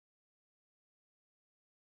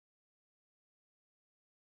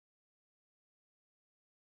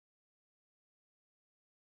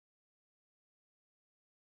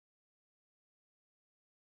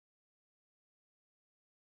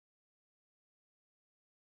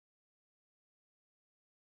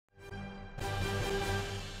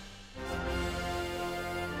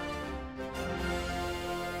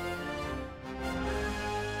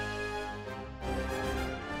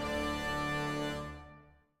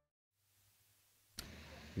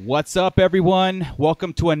What's up, everyone?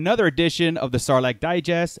 Welcome to another edition of the Sarlacc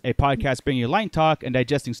Digest, a podcast bringing you line talk and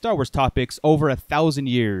digesting Star Wars topics over 1,000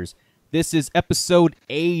 years. This is episode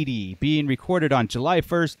 80, being recorded on July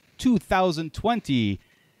 1st, 2020.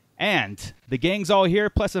 And the gang's all here,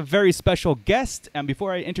 plus a very special guest. And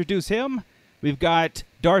before I introduce him, we've got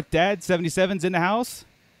Darth Dad 77's in the house.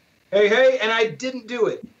 Hey, and I didn't do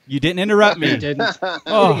it. You didn't interrupt me. You didn't.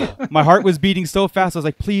 Oh, my heart was beating so fast. I was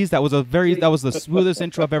like, please, that was the smoothest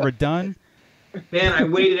intro I've ever done. Man, I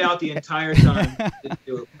waited out the entire time. Didn't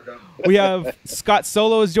do it. We have Scott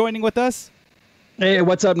Solo is joining with us. Hey,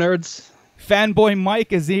 what's up, nerds? Fanboy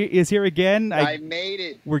Mike is here again. I made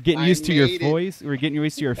it. We're getting used to your voice. We're getting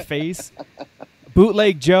used to your face.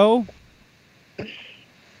 Bootleg Joe.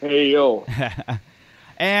 Hey, yo.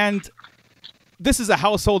 And this is a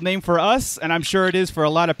household name for us, and I'm sure it is for a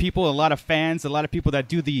lot of people, a lot of fans, a lot of people that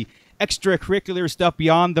do the extracurricular stuff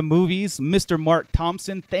beyond the movies. Mr. Marc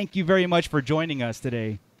Thompson, thank you very much for joining us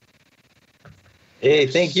today. Hey,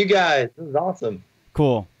 thank you guys. This is awesome.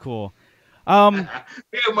 Cool. We have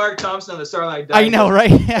Marc Thompson on the Sarlacc Digest. I know,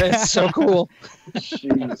 right? That's so cool.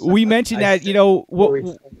 We mentioned that,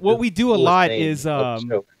 what we do a lot is,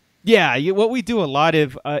 what we do a lot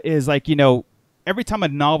of is like, every time a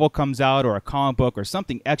novel comes out or a comic book or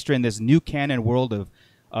something extra in this new canon world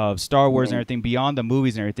of Star Wars and everything beyond the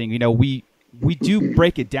movies and everything, we do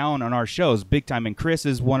break it down on our shows big time. And Chris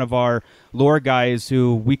is one of our lore guys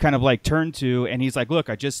who we kind of like turn to, and he's like, look,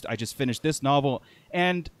 I just finished this novel,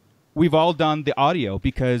 and we've all done the audio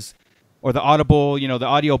or the Audible, the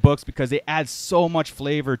audio books, because they add so much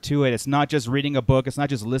flavor to it. It's not just reading a book. It's not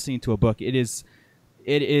just listening to a book. It is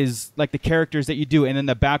like the characters that you do, and then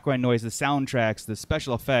the background noise, the soundtracks, the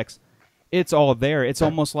special effects. It's all there. It's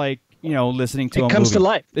almost like, listening to a movie. It comes to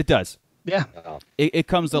life. It does. Yeah. It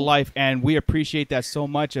comes to life, and we appreciate that so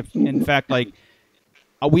much. In fact, like,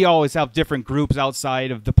 we always have different groups outside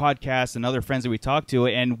of the podcast and other friends that we talk to,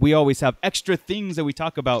 and we always have extra things that we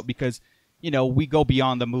talk about because, we go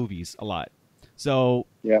beyond the movies a lot. So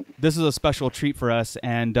This is a special treat for us,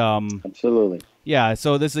 and Absolutely. yeah,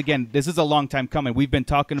 so this is a long time coming. We've been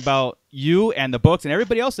talking about you and the books and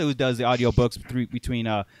everybody else who does the audio books between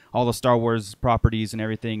all the Star Wars properties and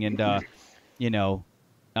everything, and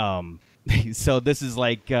so this is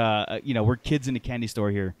like we're kids in a candy store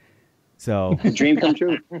here. So Dream come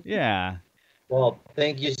true. Yeah. Well,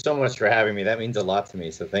 thank you so much for having me. That means a lot to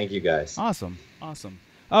me. So thank you guys. Awesome.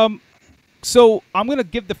 So I'm going to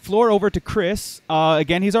give the floor over to Chris.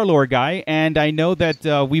 Again, he's our lore guy, and I know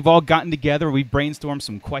that we've all gotten together. We've brainstormed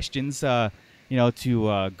some questions, to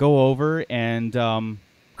go over. And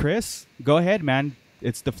Chris, go ahead, man.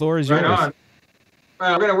 The floor is yours. Right on. All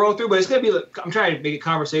right, we're going to roll through, but it's going to be, I'm trying to make it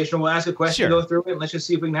conversational. We'll ask a question, Sure. Go through it, and let's just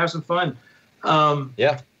see if we can have some fun.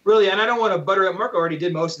 Yeah. Really, and I don't want to butter up. Mark already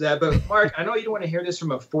did most of that, but Mark, I know you don't want to hear this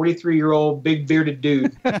from a 43-year-old big bearded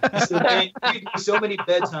dude. So, man, you give me so many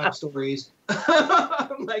bedtime stories.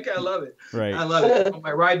 I'm like, I love it. Right. I love it. On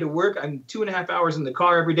my ride to work, I'm 2.5 hours in the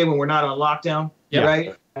car every day when we're not on lockdown. Yeah.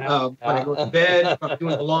 Right. When I go to bed, when I'm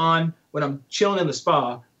doing the lawn, when I'm chilling in the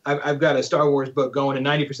spa, I've got a Star Wars book going, and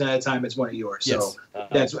 90% of the time it's one of yours. Yes. So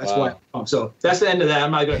that's why. So that's the end of that. I'm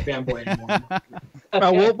not going to fanboy anymore.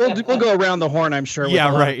 We'll go around the horn, I'm sure.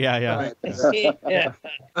 Yeah, right. Yeah.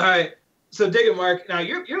 All right. So dig it, Mark. Now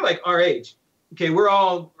you're like our age. Okay, we're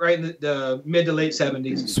all right in the mid to late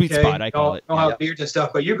 70s. Sweet okay? spot, I call it. All have beards and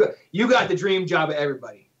stuff, but you got the dream job of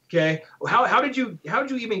everybody. Okay. How did you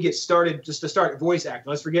even get started just to start voice acting?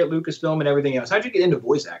 Let's forget Lucasfilm and everything else. How did you get into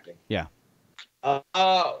voice acting? Yeah.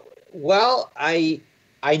 Well, I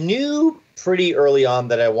knew pretty early on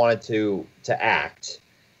that I wanted to act,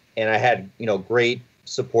 and I had great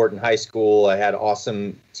support in high school. I had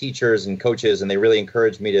awesome teachers and coaches, and they really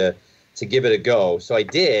encouraged me to give it a go. So I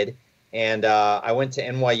did, and I went to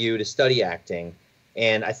NYU to study acting.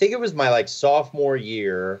 And I think it was my sophomore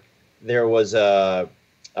year. There was a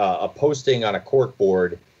posting on a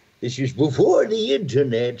corkboard. This was before the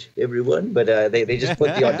internet, everyone. But they just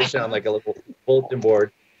put the audition on a little bulletin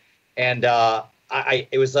board, and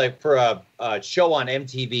it was for a show on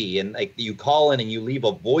MTV, and you call in and you leave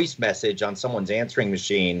a voice message on someone's answering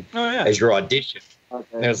machine as your audition. Okay.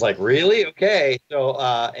 And it was really? Okay. So,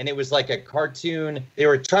 and it was a cartoon. They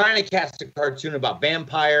were trying to cast a cartoon about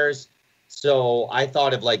vampires. So I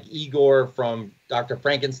thought of Igor from Dr.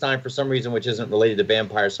 Frankenstein for some reason, which isn't related to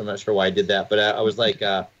vampires. So I'm not sure why I did that. But I was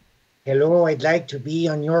hello, I'd like to be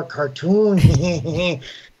on your cartoon.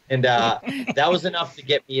 And that was enough to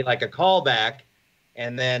get me a callback.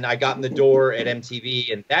 And then I got in the door at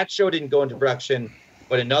MTV, and that show didn't go into production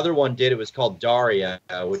but another one did. It was called Daria,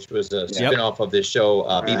 which was a spin-off of this show,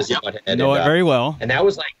 Beavis and Butthead. Know it very well. And that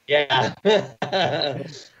was like, yeah.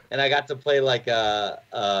 And I got to play like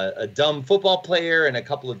a dumb football player and a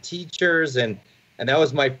couple of teachers, and that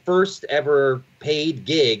was my first ever paid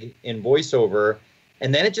gig in voiceover.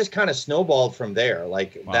 And then it just kind of snowballed from there.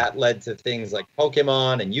 Like that led to things like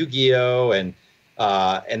Pokemon and Yu-Gi-Oh! And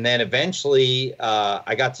then eventually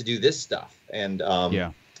I got to do this stuff. And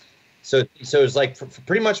so it was like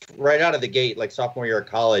pretty much right out of the gate, like sophomore year of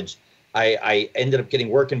college, I ended up getting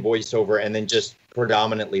work in voiceover, and then just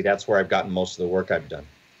predominantly that's where I've gotten most of the work I've done.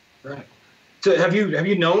 Right. So have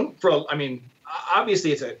you known for, I mean,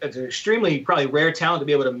 obviously it's an extremely probably rare talent to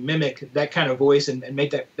be able to mimic that kind of voice and make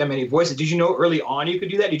that many voices. Did you know early on you could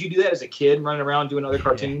do that? Did you do that as a kid, running around doing other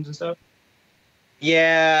cartoons and stuff?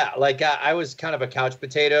 Yeah, like I was kind of a couch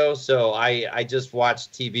potato, so I just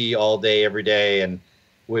watched TV all day, every day, and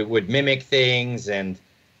would mimic things. And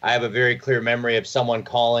I have a very clear memory of someone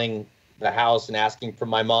calling the house and asking for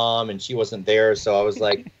my mom, and she wasn't there, so I was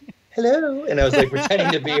like, hello, and I was like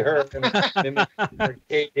pretending to be her and mimic her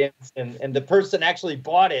cadence, and the person actually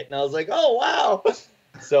bought it, and I was like, oh wow.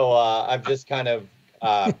 So I've just kind of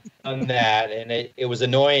done that, and it was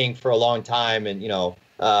annoying for a long time, and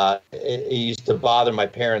it used to bother my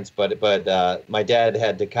parents, but my dad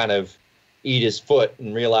had to kind of eat his foot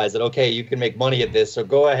and realize that, okay, you can make money at this, so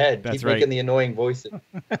go ahead. Keep making the annoying voices.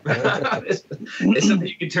 It's something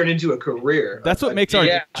you can turn into a career. That's what makes our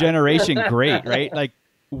generation great, right? Like,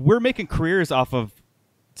 we're making careers off of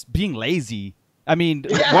being lazy. I mean,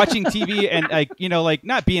 watching TV and like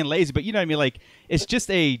not being lazy, but you know what I mean? Like, it's just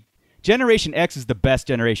a Generation X is the best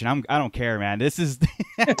generation. I don't care, man. This is,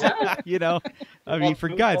 I mean, for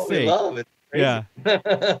God's sake. Yeah.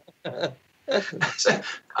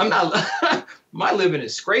 I'm not. My living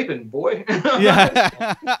is scraping, boy.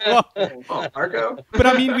 Yeah. Well, Marco. But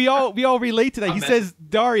I mean, we all relate to that. He says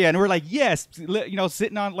Daria, and we're like, yes,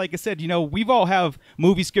 sitting on, like I said, we've all have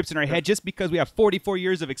movie scripts in our head just because we have 44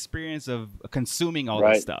 years of experience of consuming all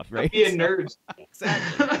this stuff, right? Being nerds.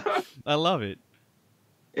 Exactly. I love it.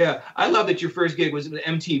 Yeah, I love that your first gig was with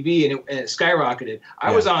MTV and it skyrocketed.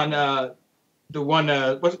 I was on the one.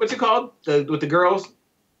 What's it called? With the girls.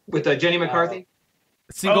 With Jenny McCarthy?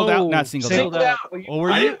 Singled out? Not singled out. Oh,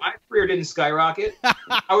 were you? My career didn't skyrocket.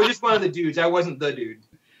 I was just one of the dudes. I wasn't the dude.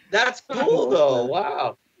 That's cool, though.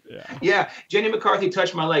 Wow. Yeah. Jenny McCarthy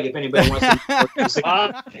touched my leg, if anybody wants to.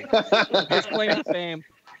 Explain the fame.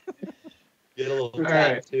 Get a little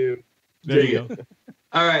tattoo. There you go.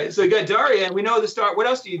 All right. So we got Daria, and we know the star. What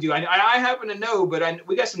else do you do? I happen to know, but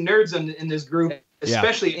we got some nerds in this group,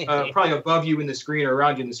 especially probably above you in the screen or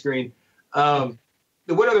around you in the screen.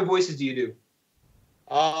 What other voices do you do?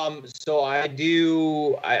 So I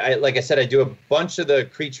do, like I said, I do a bunch of the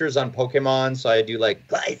creatures on Pokemon. So I do like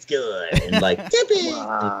Gliscor and like Tippy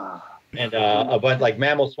and a bunch like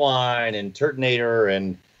Mamoswine and Turtonator,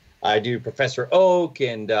 and I do Professor Oak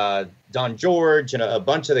and Don George and a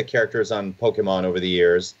bunch of the characters on Pokemon over the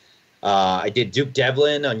years. I did Duke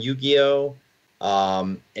Devlin on Yu-Gi-Oh!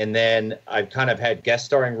 And then I've kind of had guest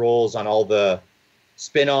starring roles on all the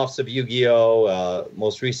spin-offs of Yu-Gi-Oh!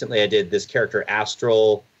 Most recently, I did this character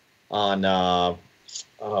Astral on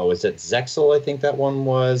was it Zexal? I think that one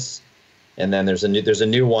was. And then there's a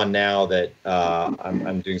new one now that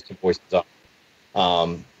I'm doing some voices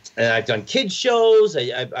on. And I've done kids shows.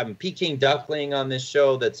 I'm Peking Duckling on this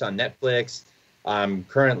show that's on Netflix. I'm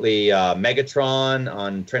currently Megatron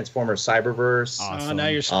on Transformers Cyberverse. Awesome. Now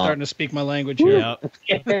you're starting to speak my language here.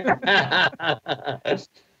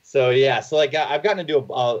 So like I've gotten to do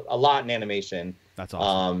a lot in animation. That's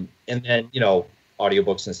awesome. And then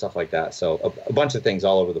audiobooks and stuff like that. So a bunch of things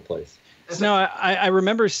all over the place. No, I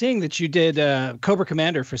remember seeing that you did Cobra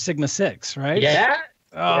Commander for Sigma 6, right? Yeah.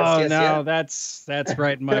 Oh yes, no, that's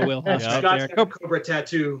right in my wheelhouse. Scott's got a Cobra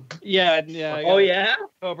tattoo. Yeah. Oh yeah.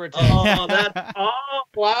 Cobra tattoo. Oh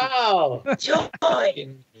wow.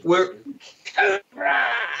 Join. We're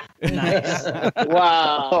nice.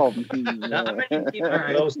 Wow.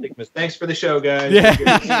 Thanks for the show, guys. Yeah.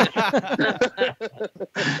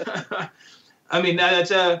 I mean,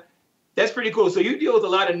 that's pretty cool. So you deal with a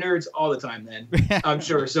lot of nerds all the time, then, I'm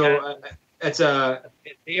sure. So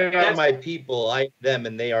they are my people. I them,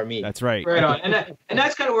 and they are me. That's right. Right on. And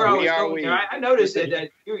that's kind of where I was going there. I noticed that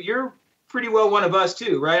you're pretty well one of us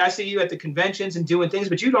too, right? I see you at the conventions and doing things,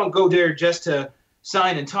 but you don't go there just to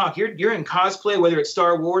sign and talk. You're in cosplay, whether it's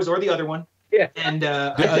Star Wars or the other one. Yeah. And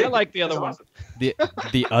I like the other one. Awesome.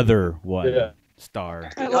 The other one. Star.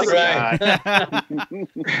 I like right.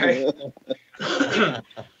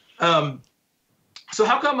 So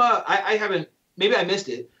how come I haven't? Maybe I missed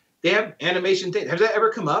it. they have animation things. Has that ever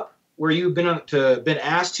come up where you've been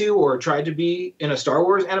asked to or tried to be in a Star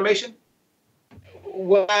Wars animation?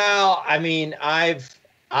 Well, I mean, I've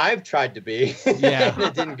tried to be. Yeah. And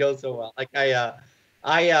it didn't go so well. Like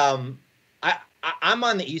I'm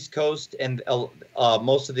on the East Coast, and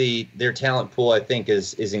most of their talent pool, I think,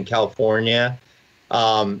 is in California.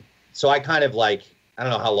 So I kind of like, I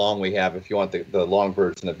don't know how long we have if you want the long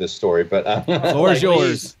version of this story, but floor is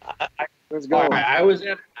yours. Let's go. I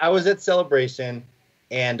was at Celebration,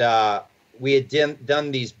 and we had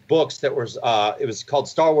done these books that was it was called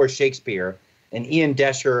Star Wars Shakespeare, and Ian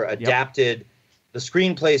Desher adapted the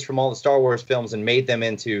screenplays from all the Star Wars films and made them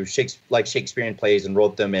into Shakespearean plays and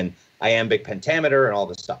wrote them in iambic pentameter and all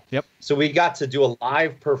this stuff. Yep. So we got to do a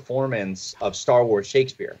live performance of Star Wars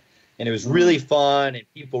Shakespeare, and it was really fun, and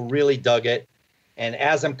people really dug it. And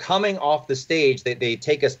as I'm coming off the stage, they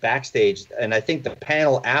take us backstage, and I think the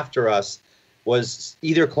panel after us was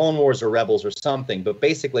either Clone Wars or Rebels or something, but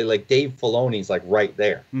basically like Dave Filoni's like right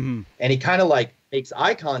there. Mm-hmm. And he kind of like makes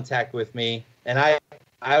eye contact with me, and I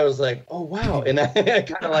was like, oh wow. And I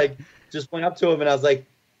kind of like just went up to him and I was like,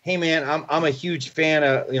 hey man, I'm a huge fan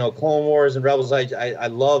of, Clone Wars and Rebels. I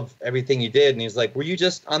love everything you did. And he was like, were you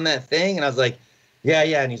just on that thing? And I was like,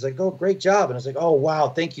 yeah. And he's like, oh, great job. And I was like, oh wow,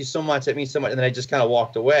 thank you so much. That means so much. And then I just kind of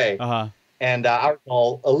walked away. Uh-huh. And I was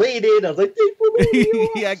all elated. I was like, Dave Filoni.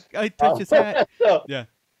 Yeah, I touched his hat. So,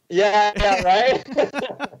 Yeah, right.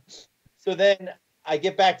 So then I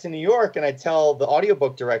get back to New York and I tell the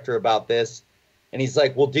audiobook director about this, and he's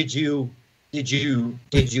like, well, did you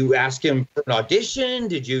ask him for an audition?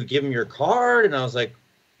 Did you give him your card? And I was like,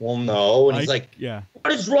 well, no. And he's like, yeah,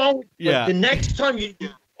 what is wrong with you? Yeah. The next time you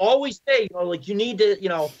always say, you need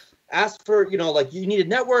to, ask for, you need a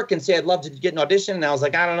network and say, I'd love to get an audition. And I was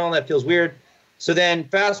like, I don't know, that feels weird. So then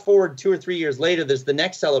fast forward 2 or 3 years later, there's the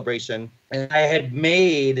next Celebration, and I had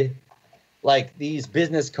made like these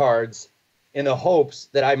business cards in the hopes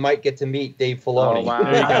that I might get to meet Dave Filoni. Oh,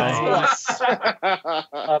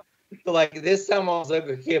 wow. So like this time I was like,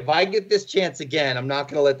 okay, if I get this chance again, I'm not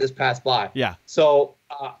going to let this pass by. Yeah. So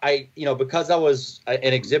because I was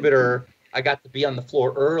an exhibitor, I got to be on the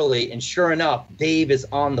floor early, and sure enough, Dave is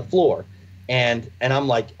on the floor, and I'm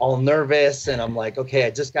like all nervous, and I'm like, okay,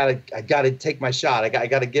 I gotta take my shot. I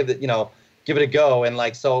gotta give it a go. And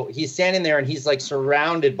like, so he's standing there and he's like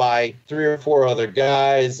surrounded by 3 or 4 other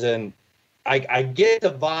guys, and I get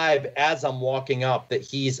the vibe as I'm walking up that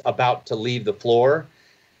he's about to leave the floor.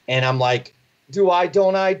 And I'm like, do I,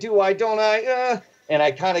 don't I? And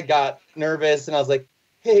I kind of got nervous, and I was like,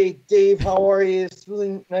 hey, Dave, how are you? It's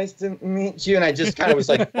really nice to meet you. And I just kind of was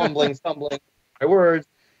like stumbling my words.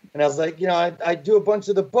 And I was like, I do a bunch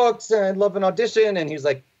of the books, and I'd love an audition. And he was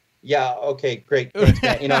like, yeah, okay, great. Thanks,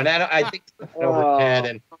 man. And I think over his head,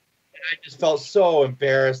 and I just felt so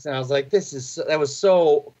embarrassed. And I was like, that was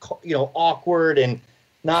so, awkward and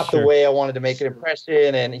not the way I wanted to make an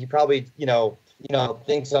impression. And he probably,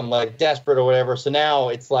 thinks I'm like desperate or whatever. So now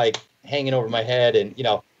it's like hanging over my head, and,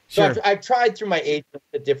 so I've tried through my agent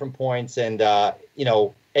at different points, and I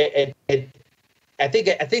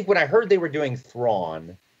think when I heard they were doing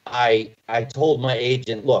Thrawn, I told my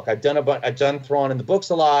agent, look, I've done Thrawn in the books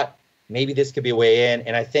a lot. Maybe this could be a way in.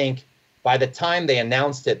 And I think by the time they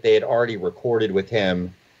announced it, they had already recorded with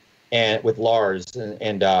him and with Lars,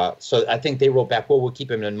 and so I think they wrote back, well, we'll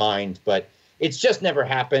keep him in mind, but it's just never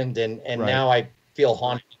happened, and right. Now I feel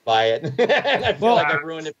haunted by it. And I feel like I've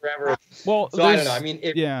ruined it forever. Well, so I don't know. I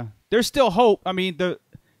mean, there's still hope. I mean,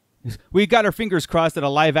 we got our fingers crossed that a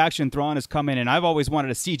live action Thrawn is coming, and I've always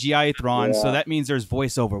wanted a CGI Thrawn, so that means there's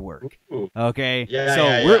voiceover work. Ooh. Okay,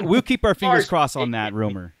 we'll keep our fingers crossed on that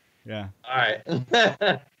rumor. Yeah. All right.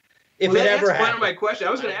 That's one of my questions.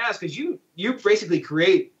 I was going to ask, because you basically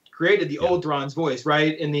created the old Thrawn's voice,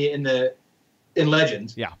 right? In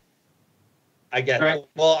Legends. Yeah. I get it.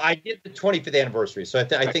 Well, I did the 25th anniversary, so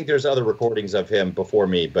I think there's other recordings of him before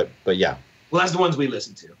me, but yeah. Well, that's the ones we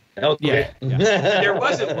listened to. Okay. Yeah. There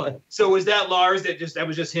wasn't one. So was that Lars that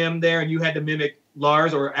was just him there, and you had to mimic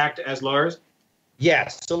Lars or act as Lars?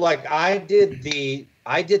 Yes. So like I did the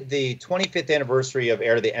 25th anniversary of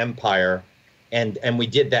Heir to the Empire, and we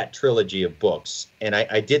did that trilogy of books, and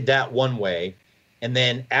I did that one way, and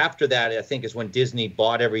then after that, I think is when Disney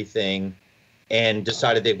bought everything and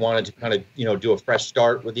decided they wanted to kind of, do a fresh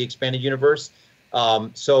start with the expanded universe.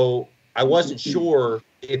 So I wasn't sure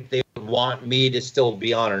if they would want me to still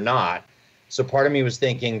be on or not. So part of me was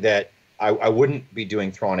thinking that I wouldn't be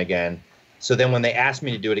doing Thrawn again. So then when they asked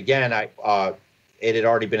me to do it again, it had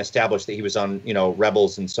already been established that he was on,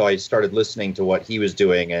 Rebels. And so I started listening to what he was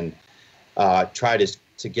doing and tried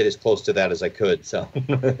to get as close to that as I could. So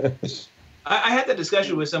I had that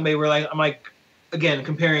discussion with somebody where I'm like, again,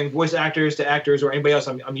 comparing voice actors to actors or anybody else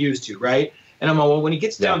I'm used to, right? And I'm like, well, when he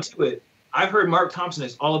gets down to it, I've heard Marc Thompson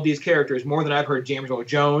as all of these characters more than I've heard James Earl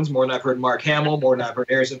Jones, more than I've heard Mark Hamill, more than I've heard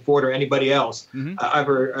Harrison Ford or anybody else. Mm-hmm. I've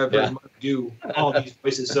heard Mark do all these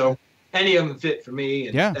voices, so any of them fit for me,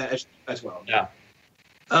 and as well. Yeah.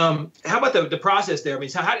 How about the process there? I mean,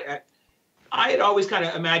 so I had always kind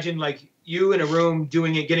of imagined like you in a room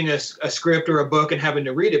doing it, getting a script or a book and having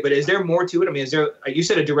to read it. But is there more to it? I mean, you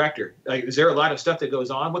said a director? Like, is there a lot of stuff that goes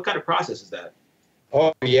on? What kind of process is that?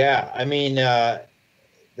 Oh yeah, I mean,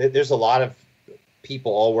 there's a lot of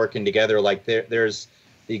people all working together. Like there's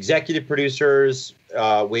the executive producers,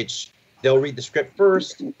 which they'll read the script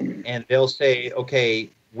first, and they'll say, okay,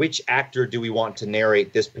 which actor do we want to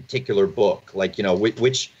narrate this particular book? Like, you know,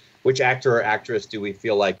 which actor or actress do we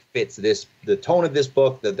feel like fits the tone of this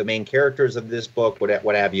book, the main characters of this book,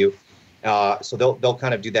 what have you. So they'll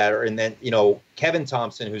kind of do that. And then, you know, Kevin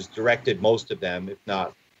Thompson, who's directed most of them, if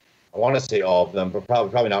not, I want to say all of them, but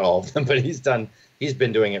probably not all of them, but he's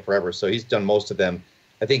been doing it forever. So he's done most of them.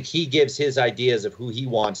 I think he gives his ideas of who he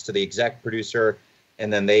wants to the exec producer,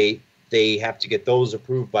 and then they have to get those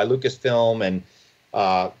approved by Lucasfilm. And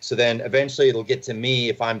so then eventually it'll get to me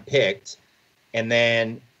if I'm picked. And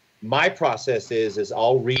then my process is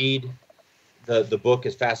I'll read the book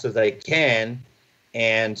as fast as I can.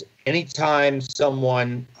 And anytime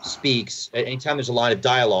someone speaks, anytime there's a line of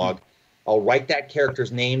dialogue, I'll write that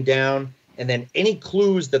character's name down, and then any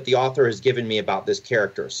clues that the author has given me about this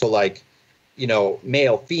character. So like, you know,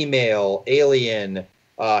 male, female, alien,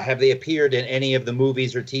 have they appeared in any of the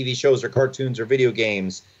movies or TV shows or cartoons or video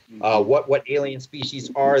games? What alien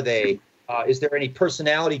species are they? Is there any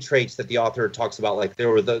personality traits that the author talks about? Like there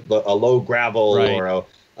were a low gravel or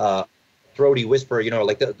a throaty whisper, you know,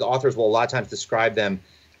 like the authors will a lot of times describe them.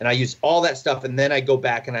 And I use all that stuff, and then I go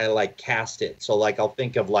back and I like cast it. So like I'll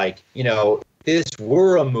think of like, you know, if this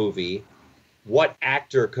were a movie, what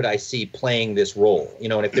actor could I see playing this role? You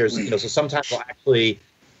know, and if there's, you know, so sometimes I'll actually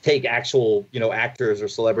take actual, you know, actors or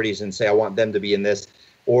celebrities and say I want them to be in this,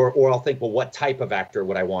 or I'll think, well, what type of actor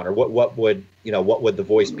would I want, or what would the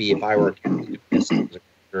voice be if I were doing this?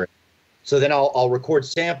 So then I'll record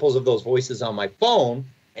samples of those voices on my phone,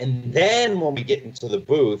 and then when we get into the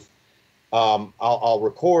booth, I'll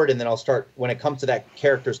record, and then I'll start, when it comes to that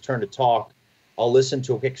character's turn to talk, I'll listen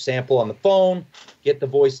to a quick sample on the phone, get the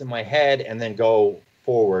voice in my head, and then go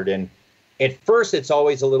forward. And at first, it's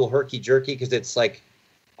always a little herky-jerky because it's like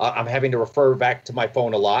I'm having to refer back to my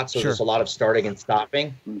phone a lot, so there's a lot of starting and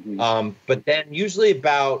stopping. But then usually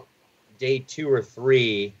about day 2 or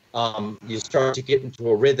 3, you start to get into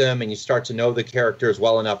a rhythm, and you start to know the characters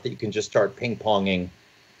well enough that you can just start ping-ponging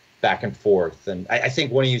back and forth. And I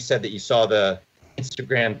think one of you said that you saw the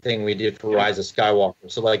Instagram thing we did for Rise of Skywalker.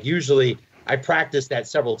 So like usually I practiced that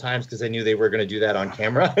several times because I knew they were going to do that on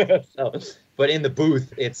camera. But in the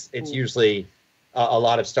booth, it's usually a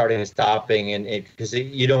lot of starting and stopping, and because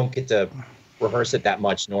you don't get to rehearse it that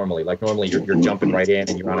much normally. Like normally you're jumping right in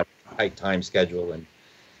and you're on a tight time schedule.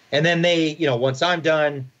 And then they, you know, once I'm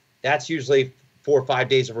done, that's usually 4 or 5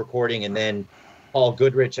 days of recording, and then Paul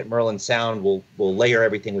Goodrich at Merlin Sound will layer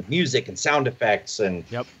everything with music and sound effects, and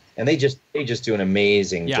they just do an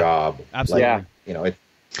amazing job. Absolutely. Like, you know,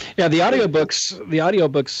 the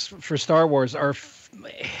audiobooks for Star Wars are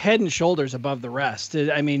head and shoulders above the rest.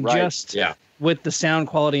 I mean, with the sound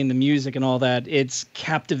quality and the music and all that, it's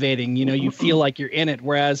captivating. You know, you feel like you're in it.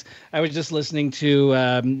 Whereas I was just listening to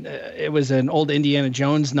it was an old Indiana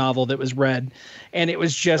Jones novel that was read, and it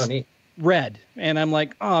was just read, and I'm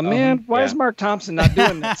like, oh man, why is Marc Thompson not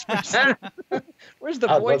doing this? Where's the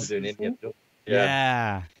voice?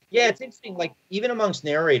 Yeah, it's interesting. Like even amongst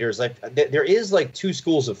narrators, like there is like 2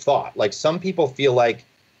 schools of thought. Like some people feel like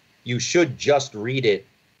you should just read it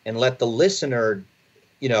and let the listener,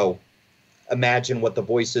 you know, imagine what the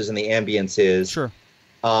voices and the ambience is. Sure.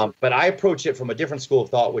 But I approach it from a different school of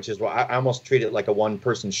thought, which is why I almost treat it like a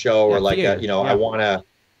one-person show, or like a, you know, I want to.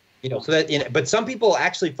 You know, so that, but some people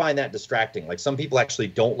actually find that distracting. Like some people actually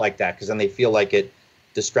don't like that because then they feel like it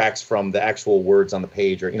distracts from the actual words on the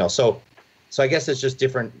page, or, you know, so I guess it's just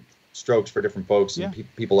different strokes for different folks, and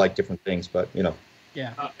people like different things, but, you know.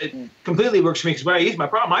 Yeah, it completely works for me because when I use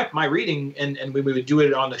my reading, and we would do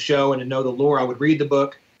it on the show, and to know the lore, I would read the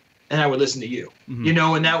book and I would listen to you, you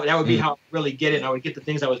know, and that would be how I really get it. And I would get the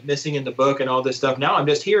things I was missing in the book and all this stuff. Now I'm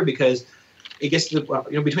just here because it gets to the,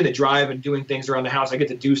 you know, between the drive and doing things around the house, I get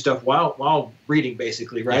to do stuff while reading,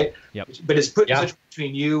 basically, right? But it's put such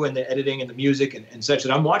between you and the editing and the music and such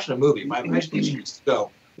that I'm watching a movie. My imagination gets to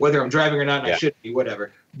go, whether I'm driving or not, and I should be,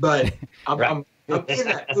 whatever. But I'm in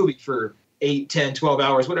that movie for 8, 10, 12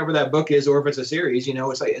 hours, whatever that book is, or if it's a series, you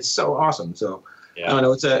know, it's like, it's so awesome. So Yeah. I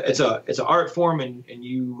don't know, it's an art form, and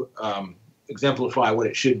you exemplify what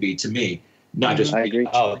it should be to me, not just I agree.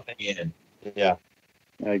 Yeah,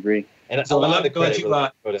 I agree. and so a lot I'll of the let credit you. really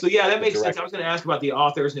goes to So yeah, that the makes sense. director. I was going to ask about the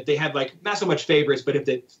authors and if they had like not so much favorites, but if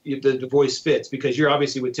the voice fits, because you're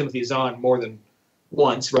obviously with Timothy Zahn more than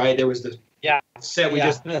once, right? There was the set we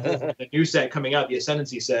just the new set coming out, the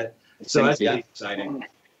Ascendancy set. So that's really exciting.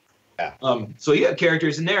 Yeah. So you have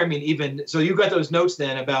characters in there. I mean, even so, you got those notes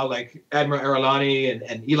then about like Admiral Aralani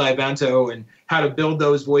and Eli Vanto and how to build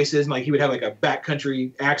those voices. And, like he would have like a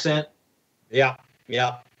backcountry accent. Yeah.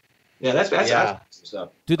 That's awesome stuff.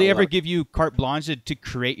 Do they ever give you carte blanche to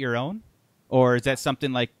create your own, or is that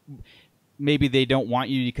something like maybe they don't want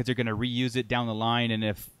you because they're going to reuse it down the line, and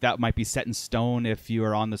if that might be set in stone if you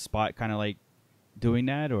are on the spot, kind of like doing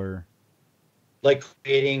that, or like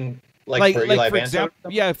creating like for Eli Vanto?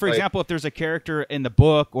 For example, if there's a character in the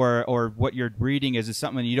book or what you're reading is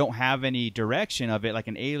something you don't have any direction of it, like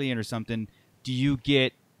an alien or something, do you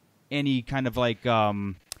get any kind of like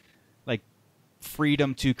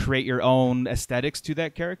freedom to create your own aesthetics to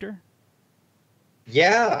that character?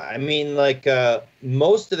 Yeah, I mean, like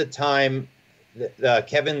most of the time,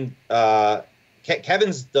 Kevin's the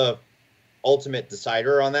ultimate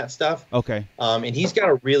decider on that stuff. Okay. And he's got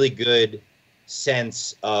a really good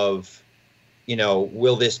sense of, you know,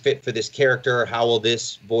 will this fit for this character? How will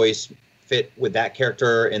this voice fit with that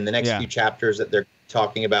character in the next few chapters that they're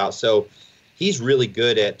talking about? So he's really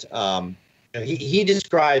good at he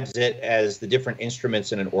describes it as the different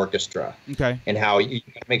instruments in an orchestra. Okay. And how you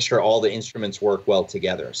make sure all the instruments work well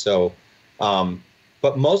together. So,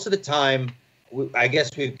 but most of the time, I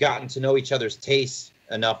guess we've gotten to know each other's tastes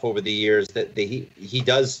enough over the years that he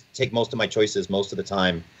does take most of my choices most of the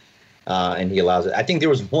time, and he allows it. I think there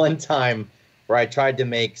was one time where I tried to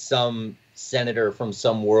make some senator from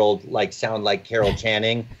some world like sound like Carol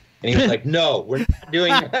Channing. And he was like, "No, we're not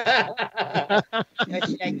doing that." That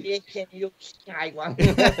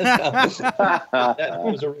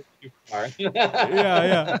was a really too far.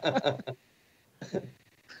 Yeah.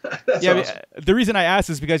 Awesome. The reason I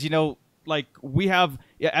asked is because, you know, like we have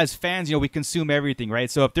as fans, you know, we consume everything,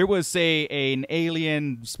 right? So if there was, say, an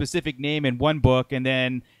alien specific name in one book, and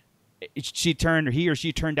then he or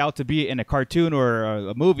she turned out to be in a cartoon or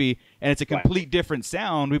a movie, and it's a complete different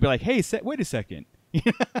sound, we'd be like, "Hey, wait a second."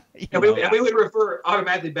 And we would refer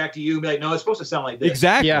automatically back to you and be like, no, it's supposed to sound like this.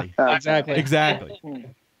 Exactly. Yeah, Exactly.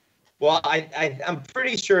 Well, I'm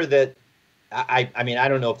pretty sure that I mean, I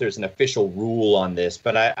don't know if there's an official rule on this,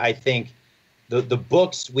 but I think the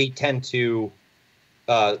books we tend to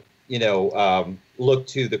look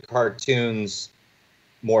to the cartoons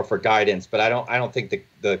more for guidance, but I don't think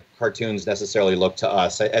the cartoons necessarily look to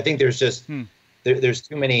us. I think there's just there's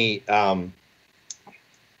too many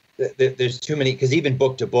there's too many, because even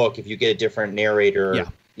book to book, if you get a different narrator,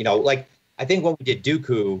 you know, like I think when we did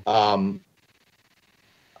Dooku,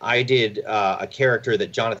 I did a character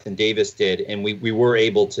that Jonathan Davis did, and we were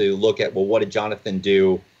able to look at, well, what did Jonathan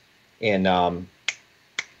do in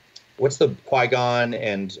what's the Qui-Gon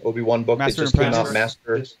and Obi-Wan book Master that just and came out?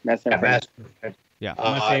 Master. Yeah,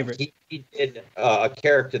 my favorite. He did a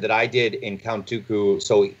character that I did in Count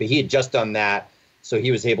Dooku, but he had just done that. So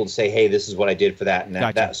he was able to say, "Hey, this is what I did for that," and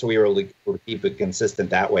that. So we were able to keep it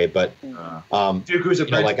consistent that way. But Dooku's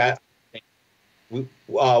Apprentice.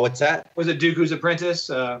 What's that? Was it Dooku's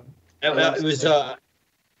Apprentice? It was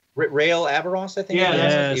Rael Averross, I think.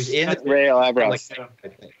 Yeah, he was in Rael Averross.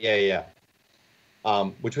 Yeah.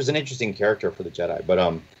 Which was an interesting character for the Jedi, but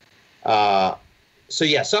so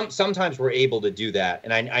yeah, sometimes we're able to do that,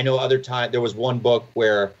 and I know other times there was one book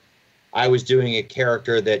where I was doing a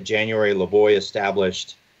character that January Lavoie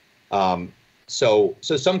established. So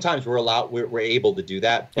sometimes we're able to do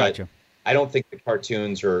that, but I don't think the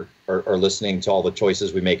cartoons are listening to all the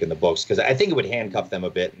choices we make in the books, because I think it would handcuff them a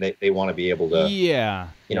bit, and they want to be able to, have,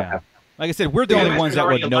 like I said, we're the only ones that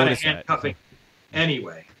would notice that.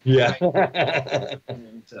 Anyway. Yeah. With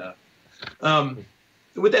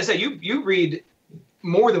that said, you read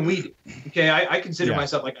more than we do. Okay, I consider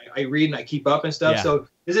myself like I read and I keep up and stuff. So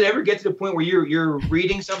does it ever get to the point where you're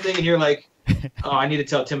reading something and you're like, oh, I need to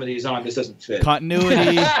tell Timothy Zahn this doesn't fit?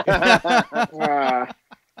 Continuity. Does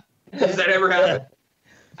that ever happen?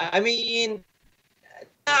 I mean,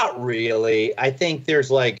 not really. I think there's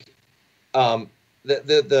like the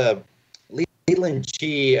Leland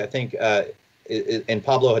Chi, I think, and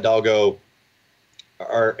Pablo Hidalgo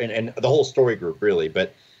are, and the whole story group really,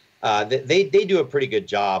 but they do a pretty good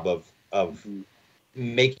job of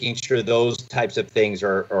making sure those types of things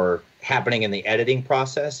are happening in the editing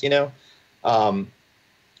process, you know.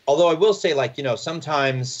 although I will say, like,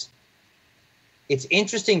 sometimes it's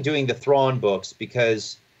interesting doing the Thrawn books,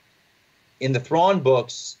 because in the Thrawn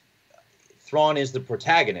books, Thrawn is the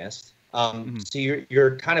protagonist. So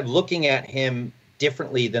you're kind of looking at him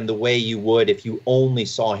differently than the way you would if you only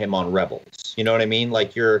saw him on Rebels. You know what I mean?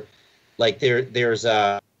 Like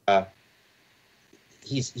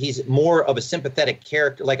he's more of a sympathetic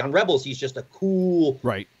character. Like on Rebels, he's just a cool,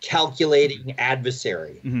 calculating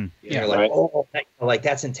adversary. You're like, oh, like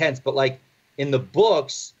that's intense. But like in the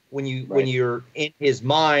books, when you're in his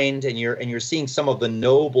mind and you're seeing some of the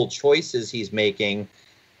noble choices he's making,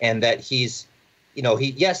 and that he's,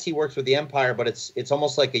 he works with the Empire, but it's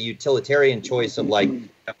almost like a utilitarian choice of like,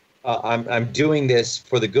 I'm doing this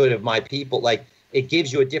for the good of my people. Like it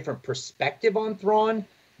gives you a different perspective on Thrawn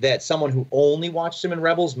that someone who only watched him in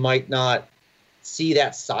Rebels might not see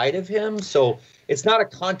that side of him. So it's not a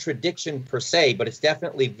contradiction per se, but it's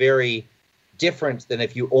definitely very different than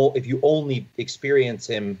if you only experience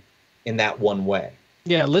him in that one way.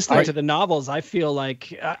 Yeah, listening to the novels, I feel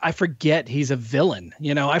like I forget he's a villain.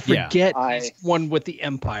 I forget he's one with the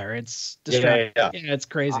Empire. It's distracting. Yeah, it's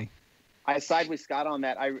crazy. I side with Scott on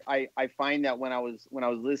that. I find that when I was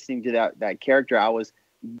listening to that character, I was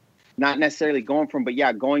not necessarily going from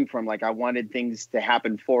like I wanted things to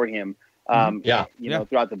happen for him.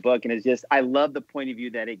 Throughout the book, and it's just I love the point of view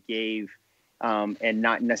that it gave, and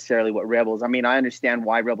not necessarily what Rebels. I mean, I understand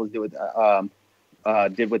why Rebels did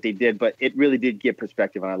what they did, but it really did give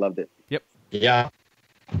perspective, and I loved it. Yep. Yeah.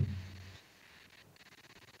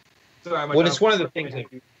 Sorry, it's one of the things.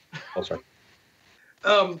 Sorry.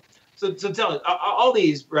 So tell us, all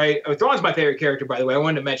these, right? Thrawn's my favorite character, by the way. I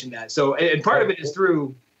wanted to mention that. So, and part of it is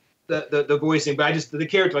through the voicing, but the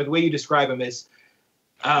character, like the way you describe him is,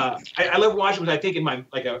 I love watching what I think in my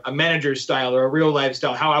like a manager's style or a real life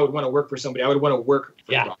style, how I would want to work for somebody. I would want to work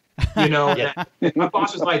for Thrawn. If my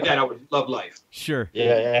boss was like that, I would love life. Sure.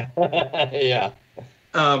 Yeah. Yeah.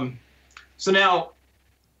 So now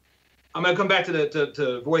I'm gonna come back to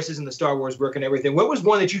the voices in the Star Wars work and everything. What was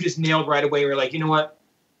one that you just nailed right away? You're like, you know what?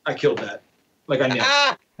 I killed that. Like I nailed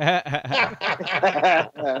it.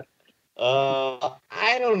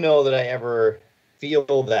 I don't know that I ever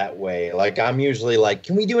feel that way. Like I'm usually like,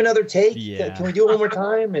 can we do another take? Yeah. Can we do it one more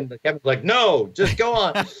time? And Kevin's like, no, just go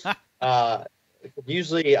on.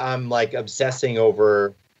 Usually I'm like obsessing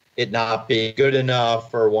over it not being good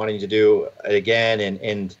enough or wanting to do it again.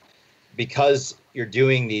 And because you're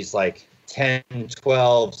doing these like 10,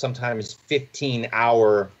 12, sometimes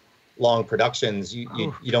 15-hour long productions,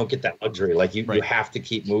 you don't get that luxury. Like you have to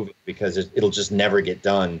keep moving because it'll just never get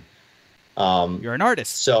done. You're an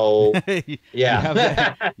artist, so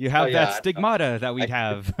yeah. you have that stigmata that we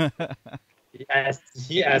have. Yes.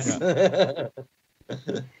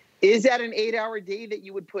 Is that an 8-hour day that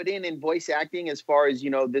you would put in voice acting? As far as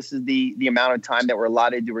this is the amount of time that we're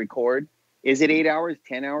allotted to record. Is it 8 hours,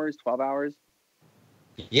 10 hours, 12 hours?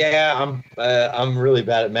 Yeah, I'm really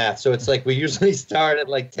bad at math. So it's like we usually start at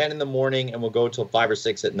like 10 in the morning and we'll go till 5 or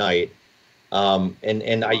 6 at night.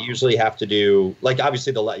 And I usually have to do, like,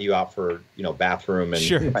 obviously they'll let you out for, bathroom and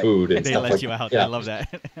food and they stuff let like you that. out. Yeah. I love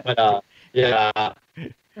that.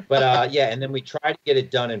 But and then we try to get it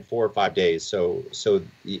done in 4 or 5 days. So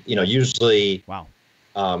usually,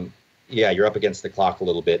 you're up against the clock a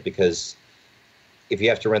little bit because if you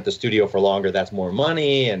have to rent the studio for longer, that's more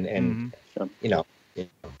money and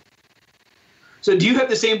So do you have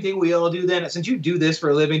the same thing we all do then? Since you do this for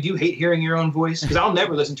a living, do you hate hearing your own voice? Because I'll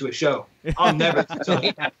never listen to a show. I'll never.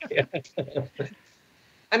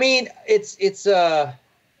 I mean, it's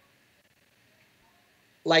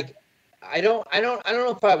like I don't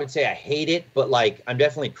know if I would say I hate it, but like I'm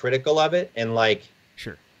definitely critical of it, and like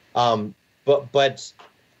sure. But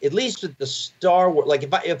at least with the Star Wars, like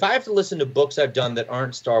if I have to listen to books I've done that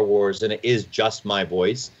aren't Star Wars and it is just my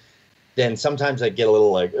voice, then sometimes I get a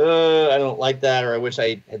little like, I don't like that, or I wish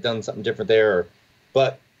I had done something different there.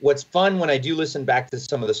 But what's fun when I do listen back to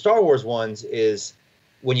some of the Star Wars ones is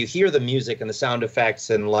when you hear the music and the sound effects,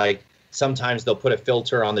 and like sometimes they'll put a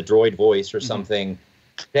filter on the droid voice or something.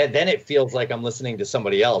 Then it feels like I'm listening to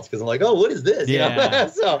somebody else because I'm like, oh, what is this? Yeah.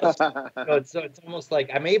 So it's almost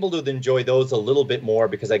like I'm able to enjoy those a little bit more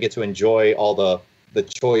because I get to enjoy all the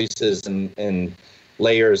choices and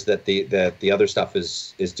layers that the other stuff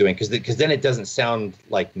is doing, because then it doesn't sound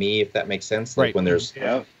like me, if that makes sense. Like when there's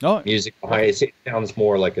music behind it, it sounds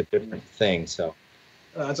more like a different thing. So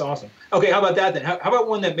that's awesome. Okay, how about that then? How about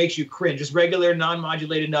one that makes you cringe? Just regular,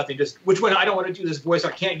 non-modulated, nothing. Just which one? I don't want to do this voice.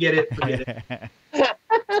 I can't get it. Forget it.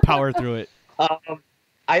 Power through it.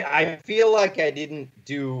 I feel like I didn't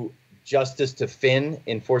do justice to Finn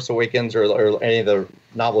in Force Awakens or any of the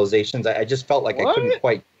novelizations. I just felt like I couldn't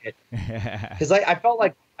quite it because I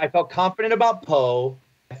felt confident about Poe.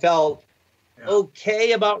 I felt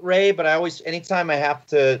okay about Ray, but anytime I have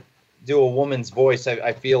to do a woman's voice,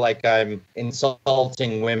 I feel like I'm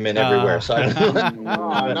insulting women everywhere. So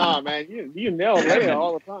no, man, you nail Ray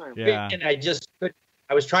all the time. Yeah. And I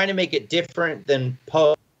was trying to make it different than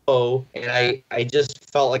Poe, and I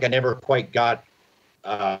just felt like I never quite got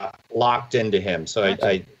locked into him. So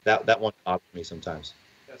that one bothers me sometimes.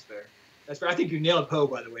 That's fair. That's fair. I think you nailed Poe,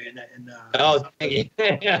 by the way.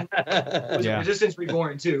 Thank you. Was it Resistance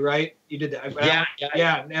Reborn too, right? You did that.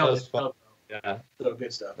 Yeah, nailed it. Yeah. So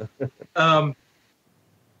good stuff. Now I'm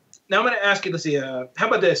going to ask you. Let's see. How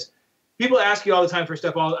about this? People ask you all the time for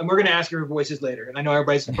stuff, and we're going to ask you for voices later. And I know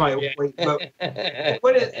everybody's probably waiting. But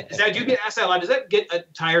what is that? Do you get asked that a lot? Does that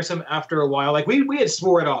get tiresome after a while? Like we had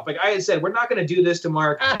swore it off. Like I had said, we're not going to do this to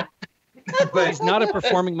Mark. But he's not a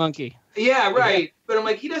performing monkey. Yeah, right. But I'm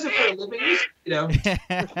like, he does it for a living.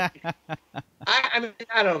 I mean,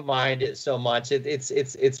 I don't mind it so much.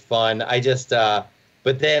 It's fun. I just.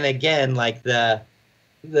 But then again, like the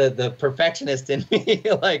perfectionist in me,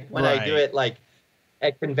 like when I do it, like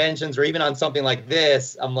at conventions or even on something like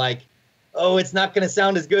this, I'm like, oh, it's not going to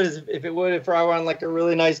sound as good as if it would if I were on like a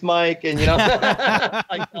really nice mic, and so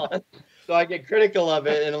I get critical of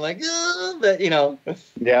it, and I'm like, but we don't want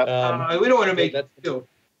to make you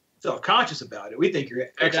feel conscious about it. We think you're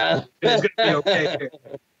excellent. It's going to be okay here.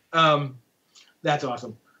 That's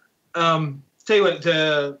awesome. Tell you what.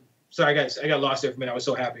 Sorry, guys, I got lost there for a minute. I was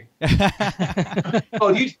so happy.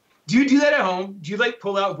 Oh, do you do that at home? Do you like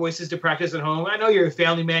pull out voices to practice at home? I know you're a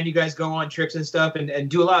family man. You guys go on trips and stuff and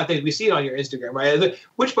do a lot of things. We see it on your Instagram, right?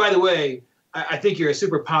 Which, by the way, I think you're a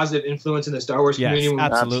super positive influence in the Star Wars community.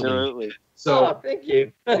 Absolutely. So, thank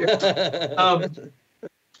you.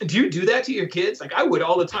 Do you do that to your kids? Like I would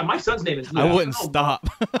all the time. My son's name is Leo. I wouldn't stop.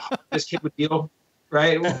 This kid would deal,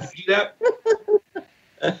 right? Would you do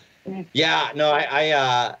that? Yeah, no,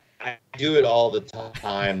 I do it all the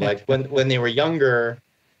time. Like when they were younger,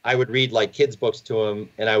 I would read like kids books to them,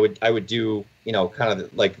 and I would do kind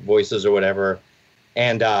of like voices or whatever,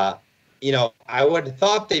 and I would have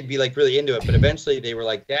thought they'd be like really into it, but eventually they were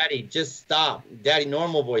like, "Daddy, just stop, Daddy,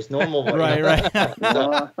 normal voice." Right.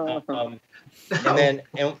 And then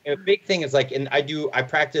a big thing is like, and I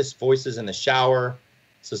practice voices in the shower,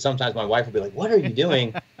 so sometimes my wife will be like, "What are you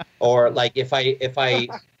doing?" Or like if I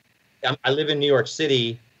live in New York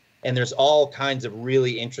City, and there's all kinds of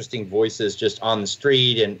really interesting voices just on the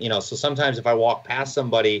street. And, so sometimes if I walk past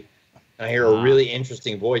somebody and I hear a really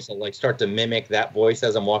interesting voice, I'll like start to mimic that voice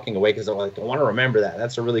as I'm walking away because I'm like, I want to remember that.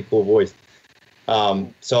 That's a really cool voice.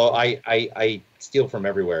 So I steal from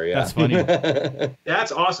everywhere. Yeah. That's funny.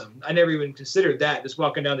 That's awesome. I never even considered that. Just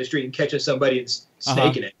walking down the street and catching somebody and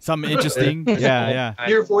snaking it. Something interesting. Yeah.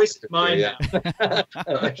 Your voice is mine now.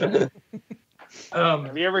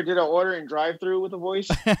 Have you ever did an order and drive-through with a voice?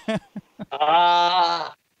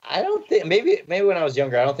 I don't think. Maybe when I was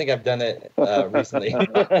younger. I don't think I've done it recently.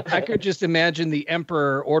 I could just imagine the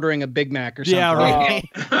Emperor ordering a Big Mac or something. Yeah, right.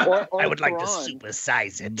 Or I would like to Quran.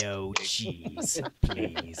 supersize it. No cheese,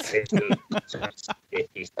 please.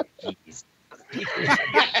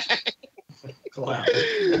 Wow.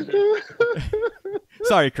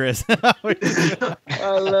 Sorry, Chris. I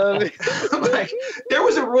love it. Like, there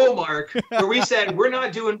was a rule, Mark, where we said we're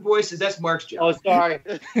not doing voices. That's Mark's job. Oh, sorry.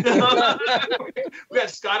 We got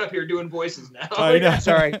Scott up here doing voices now. I know.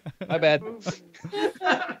 Sorry, my bad.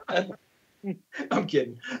 I'm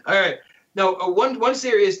kidding. All right. Now, one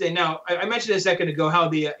serious thing. Now, I mentioned a second ago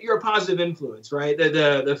how you're a positive influence, right?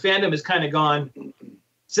 The fandom has kind of gone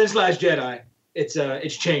since Last Jedi.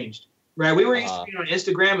 It's changed, right? We were used to be on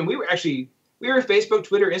Instagram, and we were Facebook,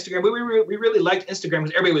 Twitter, Instagram. We really liked Instagram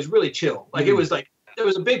because everybody was really chill. Like it was like there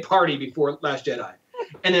was a big party before Last Jedi,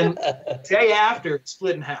 and then day after it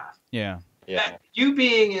split in half. Yeah. You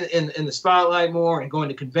being in the spotlight more and going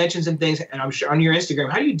to conventions and things, and I'm sure on your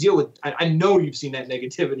Instagram, how do you deal with? I know you've seen that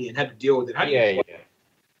negativity and had to deal with it. How do you?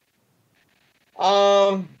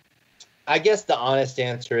 I guess the honest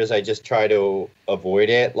answer is I just try to avoid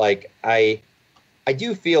it. Like I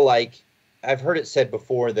do feel like I've heard it said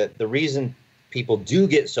before that the reason people do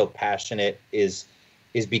get so passionate is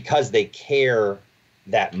because they care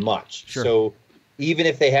that much. Sure. So even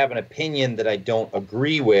if they have an opinion that I don't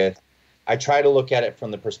agree with, I try to look at it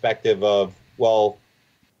from the perspective of, well,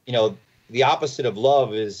 the opposite of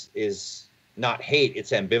love is not hate,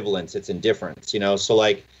 it's ambivalence, it's indifference, So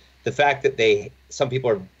like the fact that some people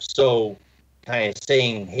are so kind of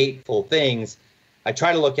saying hateful things, I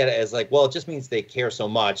try to look at it as like, well, it just means they care so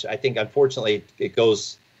much. I think, unfortunately, they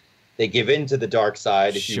give in to the dark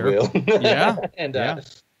side, if you will. Yeah. And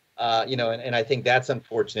you know, and I think that's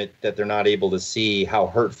unfortunate that they're not able to see how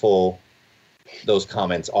hurtful those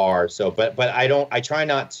comments are. So, but I try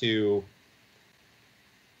not to,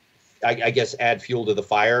 I guess, add fuel to the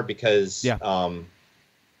fire, because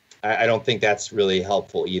I don't think that's really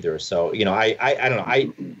helpful either. So, you know, I don't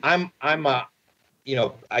know. I'm you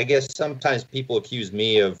know, I guess sometimes people accuse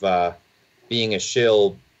me of being a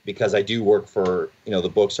shill because I do work for, you know, the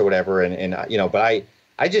books or whatever. And you know, but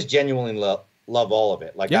I just genuinely love all of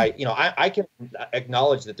it. Like you know, I can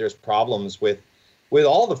acknowledge that there's problems with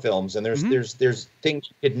all the films, and there's things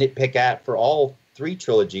you could nitpick at for all 3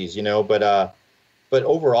 trilogies, you know, but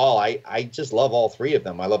overall, I just love all 3 of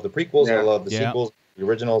them. I love the prequels. I love the sequels, the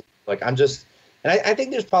originals. Like, I'm just, and I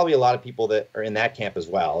think there's probably a lot of people that are in that camp as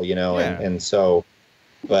well, you know, and so,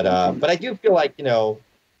 but I do feel like, you know,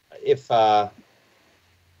 if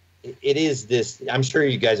it is this, I'm sure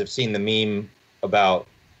you guys have seen the meme about,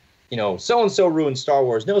 you know, so-and-so ruined Star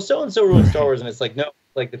Wars. No, so-and-so ruined Star Wars. And it's like, no,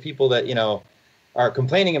 like the people that, you know, are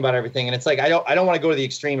complaining about everything. And it's like, I don't want to go to the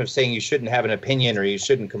extreme of saying you shouldn't have an opinion or you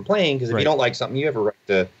shouldn't complain, because if you don't like something, you have a right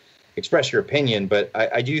to express your opinion. But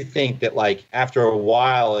I do think that, like, after a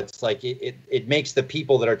while, it's like it makes the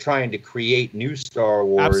people that are trying to create new Star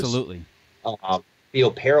Wars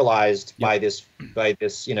feel paralyzed by this,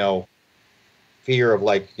 you know, fear of,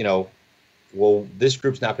 like, you know, well, this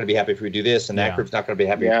group's not going to be happy if we do this, and that group's not going to be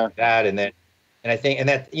happy if we do that. And I think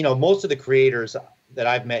that, you know, most of the creators that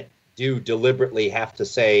I've met do deliberately have to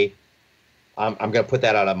say, I'm going to put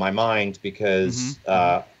that out of my mind because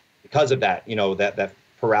of that, you know, that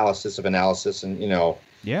paralysis of analysis, and, you know,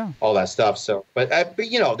 all that stuff. So, but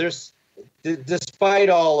you know, there's, despite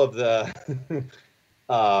all of the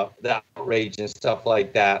the outrage and stuff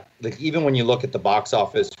like that, like, even when you look at the box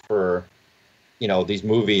office for, you know, these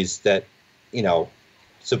movies that, you know,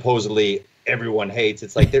 supposedly everyone hates,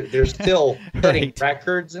 it's like they're still setting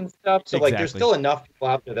records and stuff. So like, there's still enough people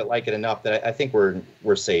out there that like it enough that I think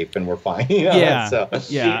we're safe and we're fine. You know? So,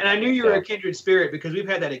 and I knew you were a kindred spirit, because we've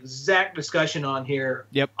had that exact discussion on here.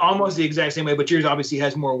 Almost the exact same way, but yours obviously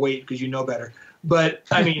has more weight because you know better. But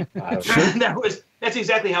I mean, that's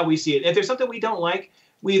exactly how we see it. If there's something we don't like,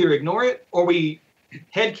 we either ignore it or we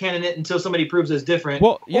headcanon it until somebody proves us different.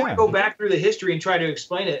 Or we go back through the history and try to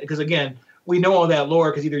explain it, because again, we know all that lore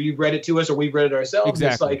because either you've read it to us or we've read it ourselves.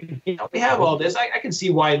 Exactly. It's like, you know, we have all this. I can see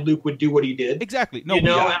why Luke would do what he did. Exactly. No, you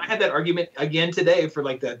know, I had that argument again today for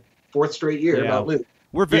like the 4th straight year about Luke.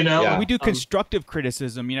 We're very, you know, we do constructive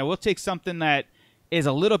criticism. You know, we'll take something that is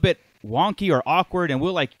a little bit wonky or awkward, and we're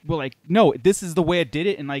like, no, this is the way it did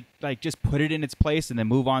it, and like just put it in its place and then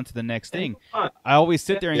move on to the next thing. I always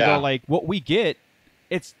sit there and go, like, what we get,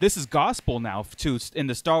 this is gospel now too in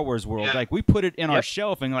the Star Wars world. Like, we put it in our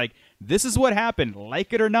shelf and like, this is what happened.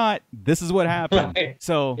 Like it or not, this is what happened.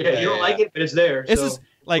 So you don't like it, but it's there. This is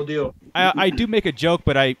like, deal. I do make a joke,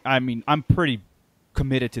 but I mean, I'm pretty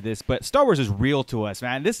committed to this. But Star Wars is real to us,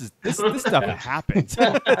 man. This stuff happened.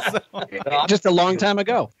 Just a long time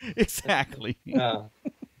ago. Exactly.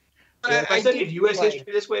 If I studied U.S.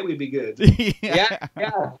 history this way, we'd be good.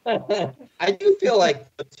 I do feel like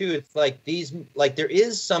too. It's like these, like, there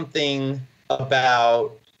is something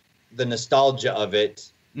about the nostalgia of it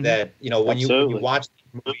that, you know, when you watch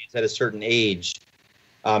these movies at a certain age,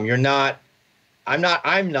 I'm not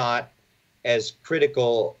as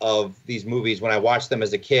critical of these movies when I watched them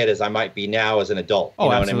as a kid as I might be now as an adult. You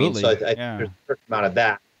know absolutely. what I mean? So I think there's a certain amount of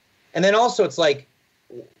that. And then also, it's like,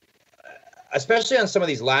 especially on some of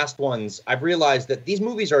these last ones, I've realized that these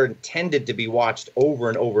movies are intended to be watched over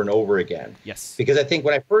and over and over again. Yes. Because I think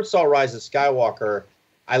when I first saw Rise of Skywalker,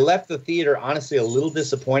 I left the theater honestly a little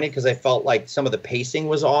disappointed because I felt like some of the pacing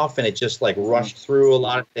was off and it just like rushed through a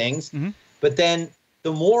lot of things. But then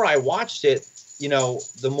the more I watched it, you know,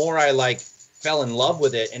 the more I like fell in love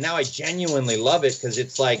with it, and now I genuinely love it because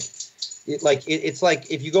it's like, it's like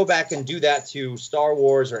if you go back and do that to Star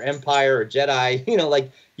Wars or Empire or Jedi, you know,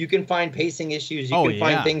 like you can find pacing issues, you can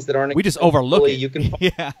find things that aren't. We just overlook it. You can,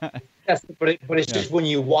 yes, but it's just when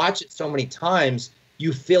you watch it so many times,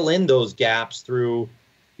 you fill in those gaps through,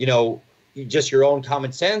 you know, just your own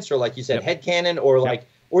common sense, or like you said, headcanon, or like,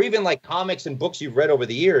 or even like comics and books you've read over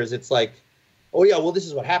the years. It's like, oh yeah, well, this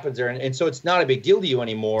is what happens there, and so it's not a big deal to you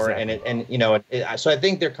anymore. And you know, so I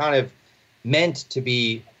think they're kind of meant to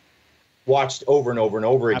be watched over and over and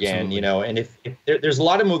over again. Absolutely. You know, and if there's a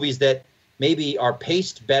lot of movies that maybe are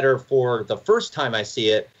paced better for the first time I see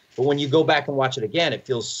it, but when you go back and watch it again, it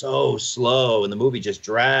feels so slow, and the movie just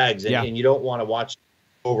drags, and you don't want to watch it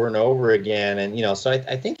over and over again. And you know, so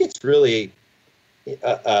I think it's really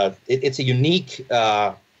it's a unique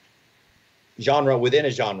genre within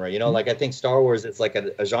a genre. You know, like I think Star Wars is like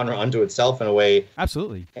a genre unto itself in a way.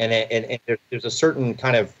 Absolutely. And there's a certain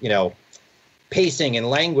kind of, you know, pacing and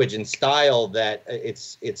language and style that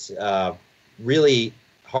it's really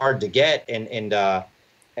hard to get, and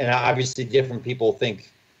obviously different people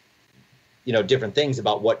think, you know, different things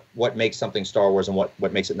about what makes something Star Wars and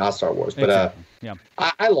what makes it not Star Wars. But exactly. Yeah,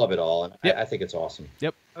 I love it all, and yep. I think it's awesome.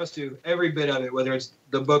 Yep. Us too. Every bit of it, whether it's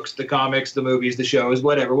the books, the comics, the movies, the shows,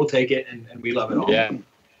 whatever, we'll take it, and we love it all. Yeah.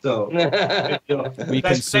 So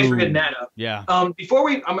thanks for getting that up. Yeah. Before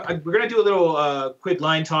we're gonna do a little quick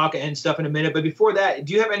line talk and stuff in a minute, but before that,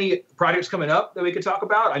 do you have any projects coming up that we could talk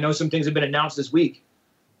about? I know some things have been announced this week.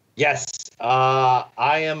 Yes, I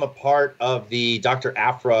am a part of the Dr.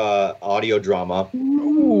 Aphra audio drama.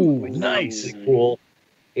 Ooh, nice. Really cool.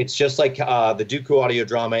 It's just like the Dooku audio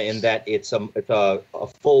drama in that it's a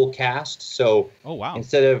full cast. So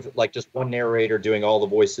instead of like just one narrator doing all the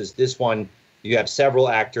voices, this one you have several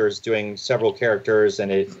actors doing several characters,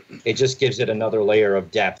 and it just gives it another layer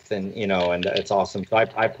of depth, and you know, and it's awesome. So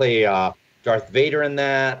I play Darth Vader in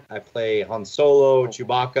that. I play Han Solo,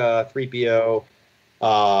 Chewbacca, 3PO.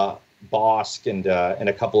 Bosk and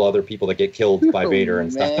a couple other people that get killed by Vader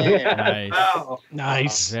and stuff. Nice. Oh,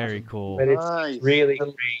 nice. Very cool. But it's really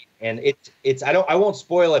great, and it's I won't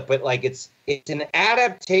spoil it, but like it's an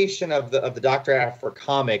adaptation of the Dr. Aphra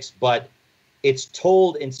comics, but it's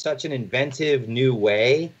told in such an inventive new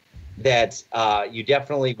way that you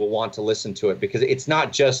definitely will want to listen to it, because it's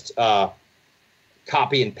not just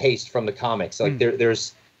copy and paste from the comics. Like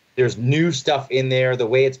there's new stuff in there. The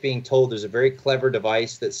way it's being told, there's a very clever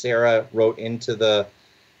device that Sarah wrote into the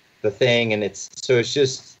thing, and it's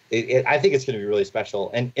just I think it's going to be really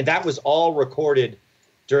special. And that was all recorded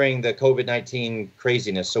during the COVID-19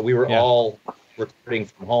 craziness. So we were all recording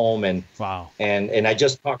from home, and and I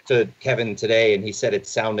just talked to Kevin today, and he said it's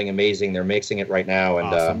sounding amazing. They're mixing it right now,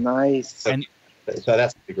 and nice. So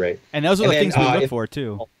that's gonna be great. And those are the things we look for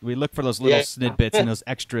too. We look for those little snippets and those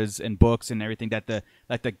extras and books and everything that the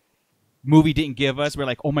movie didn't give us. We're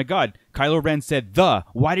like, oh my God, Kylo Ren said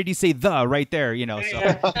why did he say right there? You know, so.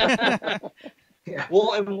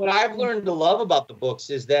 Well, and what I've learned to love about the books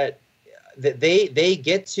is that they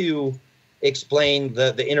get to explain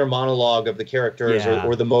the inner monologue of the characters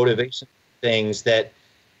or the motivation things that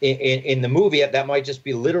in the movie that might just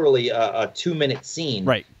be literally a 2-minute scene.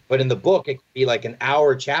 Right. But in the book, it could be like an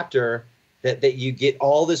hour chapter that you get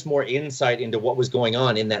all this more insight into what was going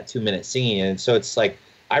on in that 2-minute scene. And so it's like,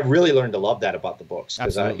 I really learned to love that about the books,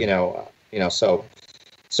 because so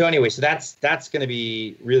anyway, so that's going to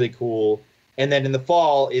be really cool. And then in the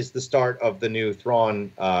fall is the start of the new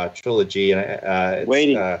Thrawn trilogy, and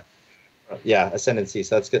waiting. Ascendancy.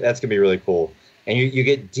 So that's good. That's gonna be really cool. And you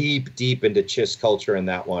get deep into Chiss culture in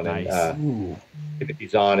that one. Nice. And Timothy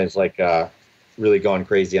Zahn is like really going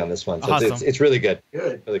crazy on this one. So awesome. it's really good.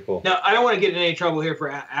 Good. Really cool. Now, I don't want to get in any trouble here for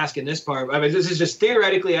asking this part. I mean, this is just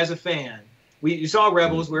theoretically as a fan. You saw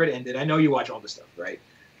Rebels where it ended. I know you watch all this stuff, right?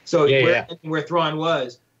 So where Thrawn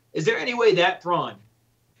was. Is there any way that Thrawn,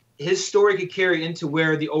 his story could carry into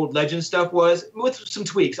where the old Legend stuff was, with some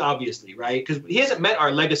tweaks, obviously, right? Because he hasn't met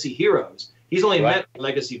our legacy heroes. He's only met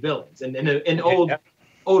legacy villains. And in old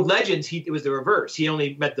Legends, it was the reverse. He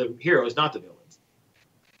only met the heroes, not the villains.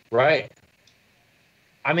 Right.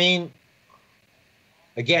 I mean,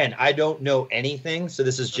 again, I don't know anything, so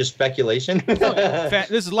this is just speculation. This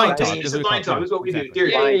is line talk. This is line talk. This is what we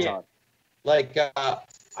do. Line talk. Like,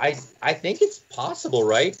 I think it's possible,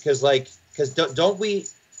 right? Because don't we?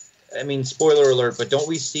 I mean, spoiler alert, but don't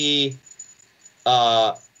we see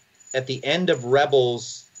at the end of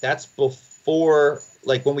Rebels? That's before,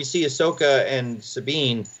 like, when we see Ahsoka and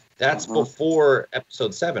Sabine. That's before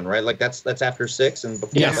Episode 7, right? Like that's after 6 and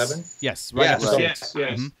before 7. Yes. Right. Yes.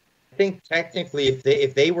 Mm-hmm. I think technically,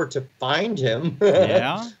 if they were to find him,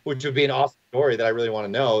 which would be an awesome story that I really want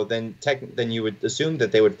to know, then you would assume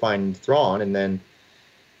that they would find Thrawn, and then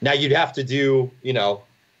now you'd have to do, you know,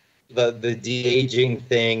 the de-aging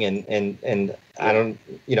thing, and I don't,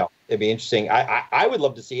 you know, it'd be interesting. I would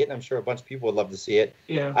love to see it, and I'm sure a bunch of people would love to see it.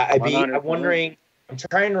 Yeah. I'm wondering. I'm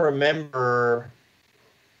trying to remember.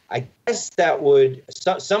 I guess that would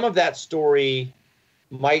some of that story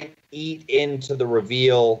might eat into the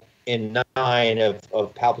reveal in 9 of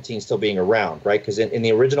Palpatine still being around, right? Because in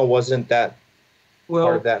the original, wasn't that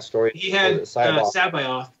part of that story? He had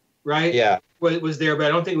Sabaoth, right? Yeah. Was there, but I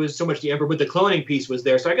don't think it was so much the Emperor, but the cloning piece was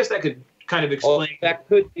there. So I guess that could kind of explain. That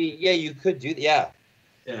could be, you could do, yeah.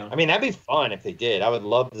 I mean, that'd be fun if they did. I would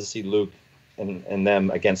love to see Luke and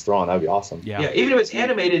them against Thrawn. That'd be awesome. Yeah, even if it's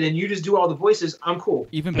animated and you just do all the voices, I'm cool.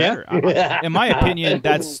 Even better. In my opinion,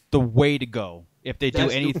 that's the way to go. if they do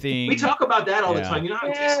anything. We talk about that all the time. You know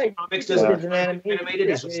how Disney Comics does animated?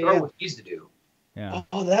 That's what Star Wars needs to do. Yeah.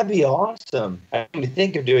 Oh, that'd be awesome. I didn't even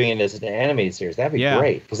think of doing it as an animated series. That'd be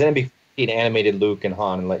great. Because then it'd be an animated Luke and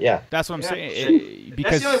Han. And that's what I'm saying.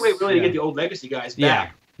 Because that's the only way really to get the old legacy guys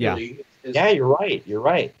back. Yeah. Really, you're right. You're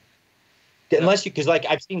right. Unless because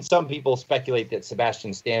I've seen some people speculate that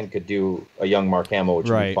Sebastian Stan could do a young Mark Hamill, which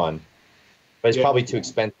would be fun. But it's probably too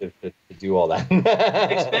expensive to do all that.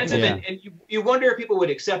 Expensive, and you wonder if people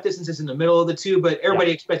would accept this since it's in the middle of the two. But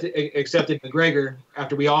everybody accepted McGregor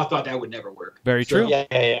after we all thought that would never work. Very true.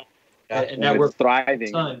 And that worked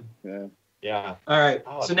thriving. Yeah. All right.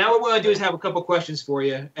 So now what we're gonna do is have a couple questions for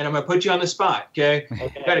you, and I'm gonna put you on the spot. Okay.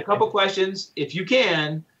 I've got a couple questions. If you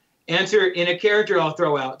can answer in a character, I'll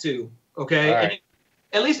throw out too. Okay. All right.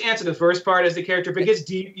 At least answer the first part as the character. If it gets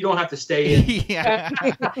deep, you don't have to stay in. We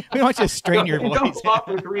don't want you to strain your voice. Don't talk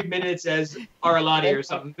for 3 minutes as Aralani or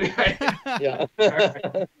something. Yeah.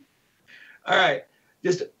 All right.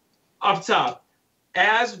 Just off the top,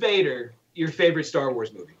 as Vader, your favorite Star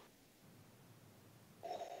Wars movie?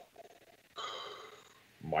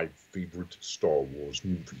 My favorite Star Wars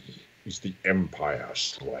movie is The Empire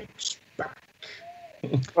Strikes Back.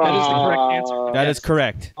 That is the correct answer. That is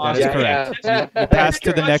correct. That is correct. We'll pass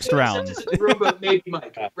to the next round. But maybe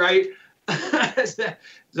Mike, right?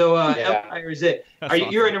 So Empire is it.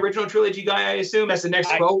 You're an original trilogy guy, I assume? That's the next.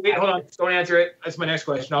 Hold on. Don't answer it. That's my next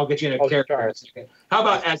question. I'll get you in a character in a second. How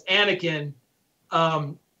about as Anakin,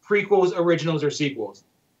 prequels, originals, or sequels?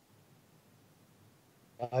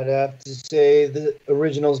 I'd have to say the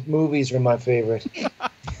original movies are my favorite.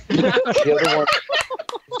 The other one,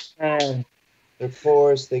 man, they're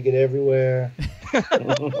forced. They get everywhere.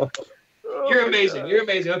 You're amazing. You're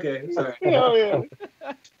amazing. Okay, sorry. Oh, yeah.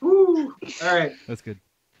 Woo. All right. That's good.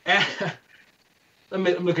 Let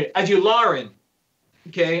me look at as Yularen.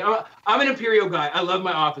 Okay, I'm an Imperial guy. I love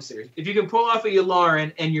my officers. If you can pull off a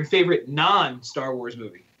Yularen and your favorite non-Star Wars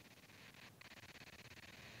movie.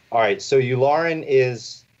 All right, so Yularen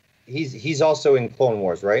he's also in Clone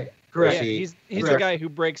Wars, right? Correct. Yeah, he's the guy who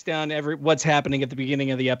breaks down what's happening at the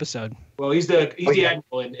beginning of the episode. Well, he's the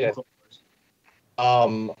admiral in Clone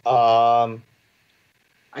Wars.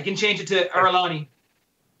 I can change it to Aralani.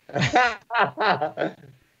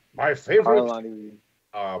 My favorite, Aralani.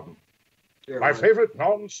 my favorite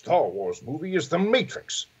non-Star Wars movie is The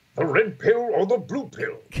Matrix. The red pill or the blue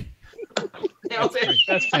pill.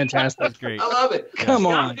 That's fantastic. That's great. I love it. Come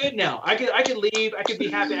on. I'm good now. I could leave. I could be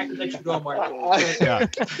happy. I could let you go, Mark. Yeah.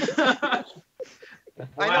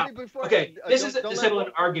 Wow. Okay, this is a settle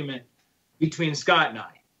an argument between Scott and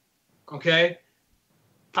I. Okay?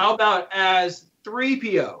 How about as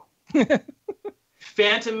 3PO?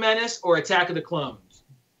 Phantom Menace or Attack of the Clones?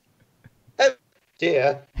 Oh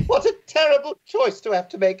dear, what a terrible choice to have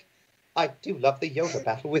to make. I do love the Yoda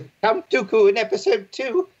battle with Count Dooku in Episode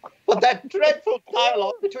 2, but that dreadful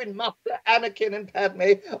dialogue between Master Anakin and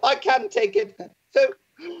Padme, I can't take it. So,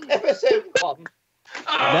 Episode 1.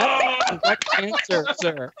 That's the correct answer,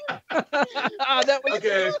 sir. That was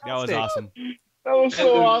okay. That was awesome. That was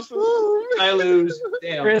so awesome. I lose.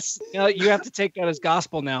 Damn. Chris, you have to take that as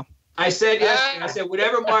gospel now. I said yes. And I said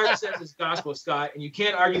whatever Mark says is gospel, Scott, and you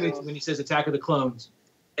can't argue with when he says Attack of the Clones.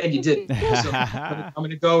 And you didn't. So I'm going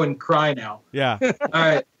to go and cry now. Yeah. All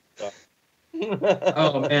right.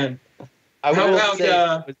 Oh, man. I How will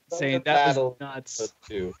about, saying that was nuts.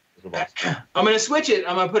 I'm going to switch it.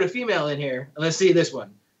 I'm going to put a female in here. Let's see this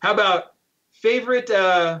one. How about favorite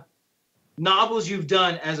novels you've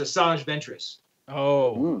done as a Sage Ventress?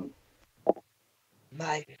 Oh.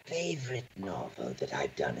 My favorite novel that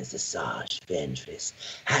I've done as a Sage Ventress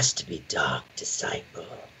has to be Dark Disciple.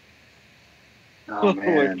 Oh,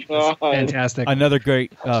 man. Fantastic. Another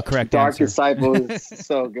great correct Dark answer. Disciple is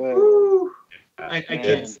so good. Woo. I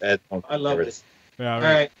can't. I love it. Yeah, All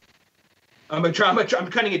right. I'm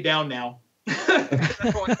cutting it down now.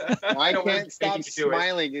 I can't stop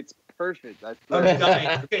smiling. It's perfect. That's I'm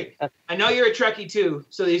dying. Okay. I know you're a Trekkie too.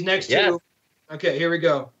 So these next two. Okay, here we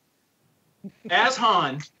go. As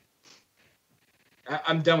Han.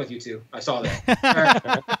 I'm done with you two. I saw that.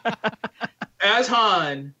 Right. As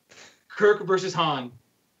Han, Kirk versus Han,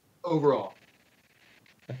 overall.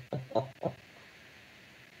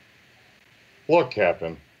 Look,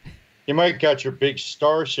 Captain, you might got your big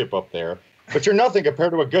starship up there, but you're nothing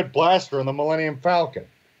compared to a good blaster in the Millennium Falcon.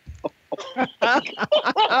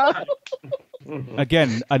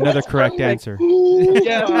 Again, another correct answer.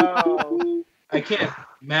 I can't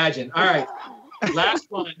imagine. All right. Last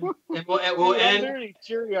one, and we'll end. I'm really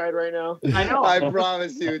teary-eyed right now. I know. I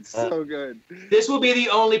promise you, it's so good. This will be the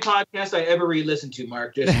only podcast I ever re-listen to,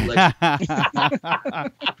 Mark. Just to let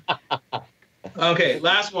you. Okay,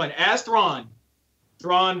 last one. As Thrawn.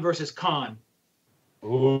 Thrawn versus Khan.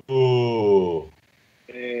 Ooh.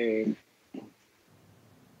 Hey.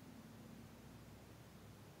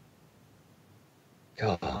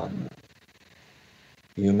 Khan,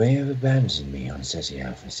 you may have abandoned me on Cesi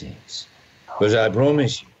Alpha 6, but I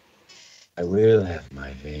promise you, I will have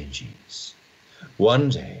my vengeance. One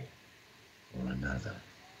day or another.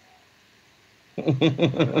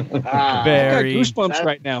 Very goosebumps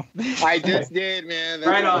right now. I just did, man.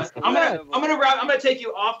 Right on. I'm gonna take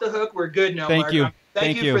you off the hook. We're good now. Thank Mark. you.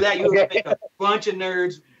 Thank you for that. You make a bunch of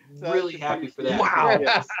nerds really happy for that. Wow.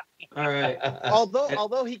 Yes. All right.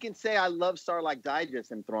 Although he can say I love Sarlacc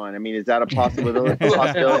Digest and Thrawn. I mean, is that a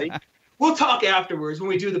possibility? We'll talk afterwards when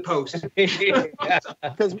we do the post.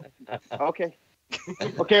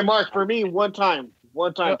 Okay, Mark. For me, one time,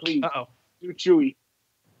 please. Uh-oh. Do Chewie.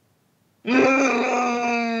 I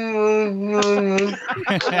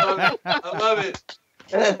love it.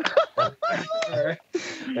 All right.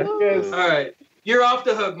 Yes. All right. You're off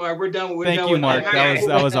the hook, Mark. We're done. Thank you, Mark.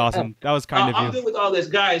 That was awesome. That was kind of you. I'm good with all this,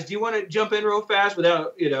 guys. Do you want to jump in real fast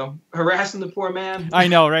without harassing the poor man? I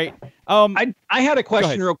know, right? I had a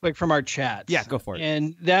question real quick from our chat. Yeah, go for it.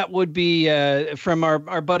 And that would be from our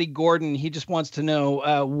buddy Gordon. He just wants to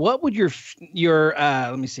know what would your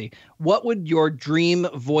let me see, what would your dream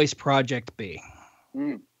voice project be?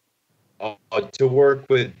 To work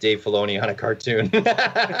with Dave Filoni on a cartoon.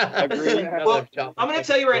 Well, I'm going to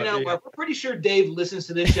tell you right now, Mark, we're pretty sure Dave listens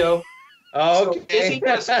to this show. Oh, so, yes, he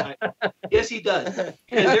does. Yes, he does. Because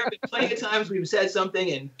there have been plenty of times we've said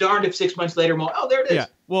something, and darned if 6 months later, oh, there it is. Yeah.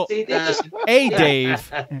 Well, See,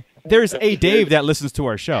 Dave. There's a Dave that listens to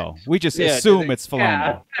our show. We just assume it's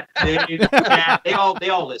Filoni. They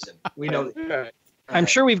all listen. We know that. I'm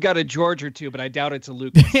sure we've got a George or two, but I doubt it's a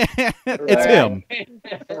Lucas. It's him.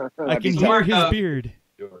 I can hear his beard.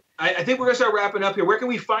 I think we're going to start wrapping up here. Where can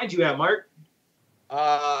we find you at, Mark?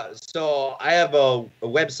 So I have a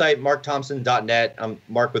website, markthompson.net. I'm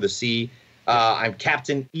Mark with a C. I'm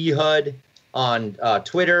Captain Ehud on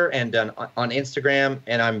Twitter and on Instagram,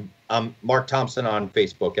 and I'm Marc Thompson on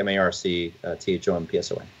Facebook,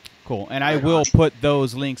 MarcThompson. Cool. And I will put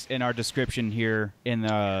those links in our description here in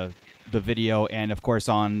the video, and of course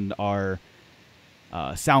on our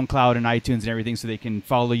SoundCloud and iTunes and everything, so they can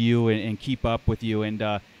follow you and keep up with you.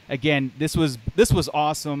 And again, this was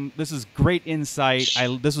awesome. This is great insight.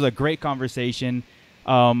 This was a great conversation.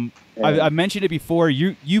 I've mentioned it before.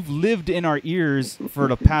 You've lived in our ears for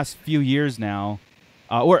the past few years now,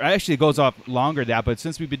 or actually it goes off longer than that. But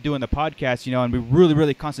since we've been doing the podcast, and we're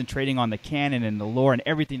really concentrating on the canon and the lore and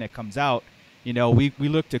everything that comes out, we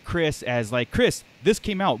look to Chris as like, Chris, this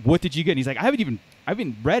came out. What did you get? And he's like, I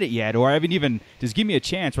haven't read it yet, or I haven't even, just give me a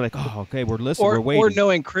chance. We're like, oh, okay, we're listening, we're waiting. Or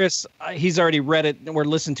knowing Chris, he's already read it or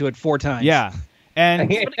listened to it 4 times. Yeah.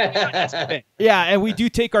 And and we do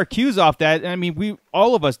take our cues off that. I mean,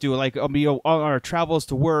 all of us do. Like, on our travels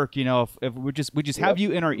to work, if we just have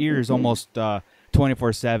you in our ears almost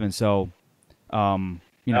 24/7. So, oh,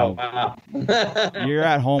 wow. you're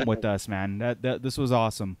at home with us, man. This was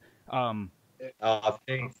awesome.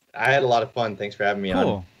 Thanks. I had a lot of fun. Thanks for having me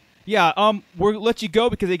on. Yeah, we'll let you go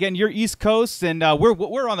because again, you're East Coast and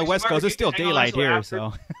we're on the West Coast. It's still daylight here,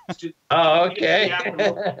 so. Oh, okay.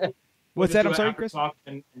 What's that? I'm sorry, Chris. Oh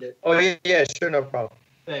yeah, sure, no problem.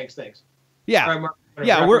 Thanks. Yeah, right,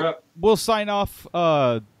 Mark, we'll sign off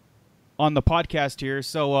on the podcast here.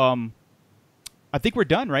 So I think we're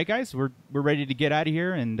done, right, guys? We're ready to get out of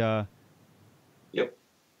here and. Yep.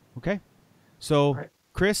 Okay, so right.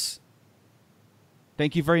 Chris,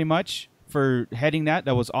 thank you very much for heading that.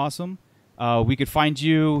 That was awesome. We could find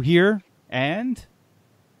you here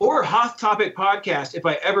or Hoth Topic Podcast if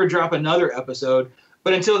I ever drop another episode.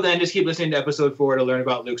 But until then, just keep listening to episode 4 to learn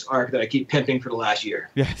about Luke's arc that I keep pimping for the last year.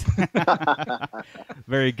 Yes.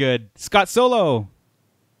 Very good. Scott Solo.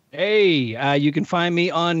 Hey, you can find me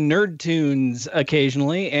on NerdTunes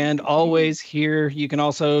occasionally and always here. You can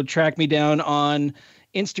also track me down on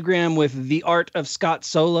Instagram with The Art of Scott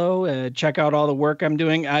Solo. Check out all the work I'm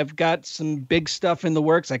doing. I've got some big stuff in the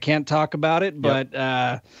works. I can't talk about it, but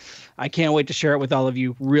I can't wait to share it with all of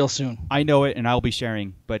you real soon. I know it, and I'll be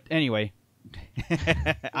sharing. But anyway,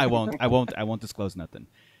 I won't disclose nothing.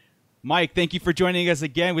 Mike, thank you for joining us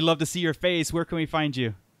again. We'd love to see your face. Where can we find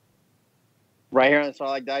you? Right here on the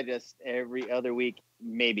Sarlacc Digest every other week,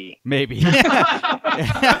 maybe. Way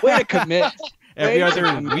to commit. Every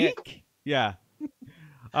other week? Yeah.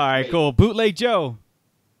 All right, cool. Bootleg Joe.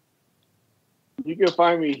 You can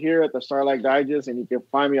find me here at the Sarlacc Digest, and you can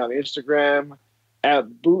find me on Instagram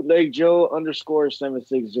At Bootleg Joe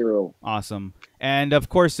 _760. Awesome. And of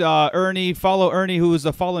course, Ernie, follow Ernie, who is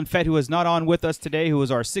a fallen Fett who is not on with us today, who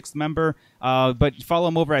is our 6th member. But follow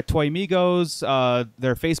him over at Toy Migos,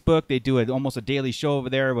 their Facebook. They do almost a daily show over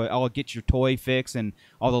there where I'll get your toy fix and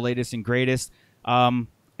all the latest and greatest. And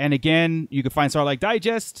again, you can find Sarlacc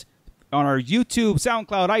Digest on our YouTube,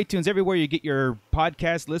 SoundCloud, iTunes, everywhere you get your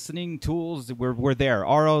podcast listening tools. We're there.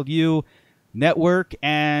 RLU Network.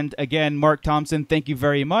 And again, Marc Thompson, thank you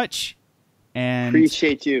very much. And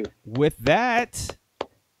appreciate you. With that,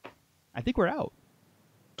 I think we're out.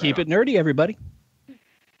 Keep it nerdy, everybody.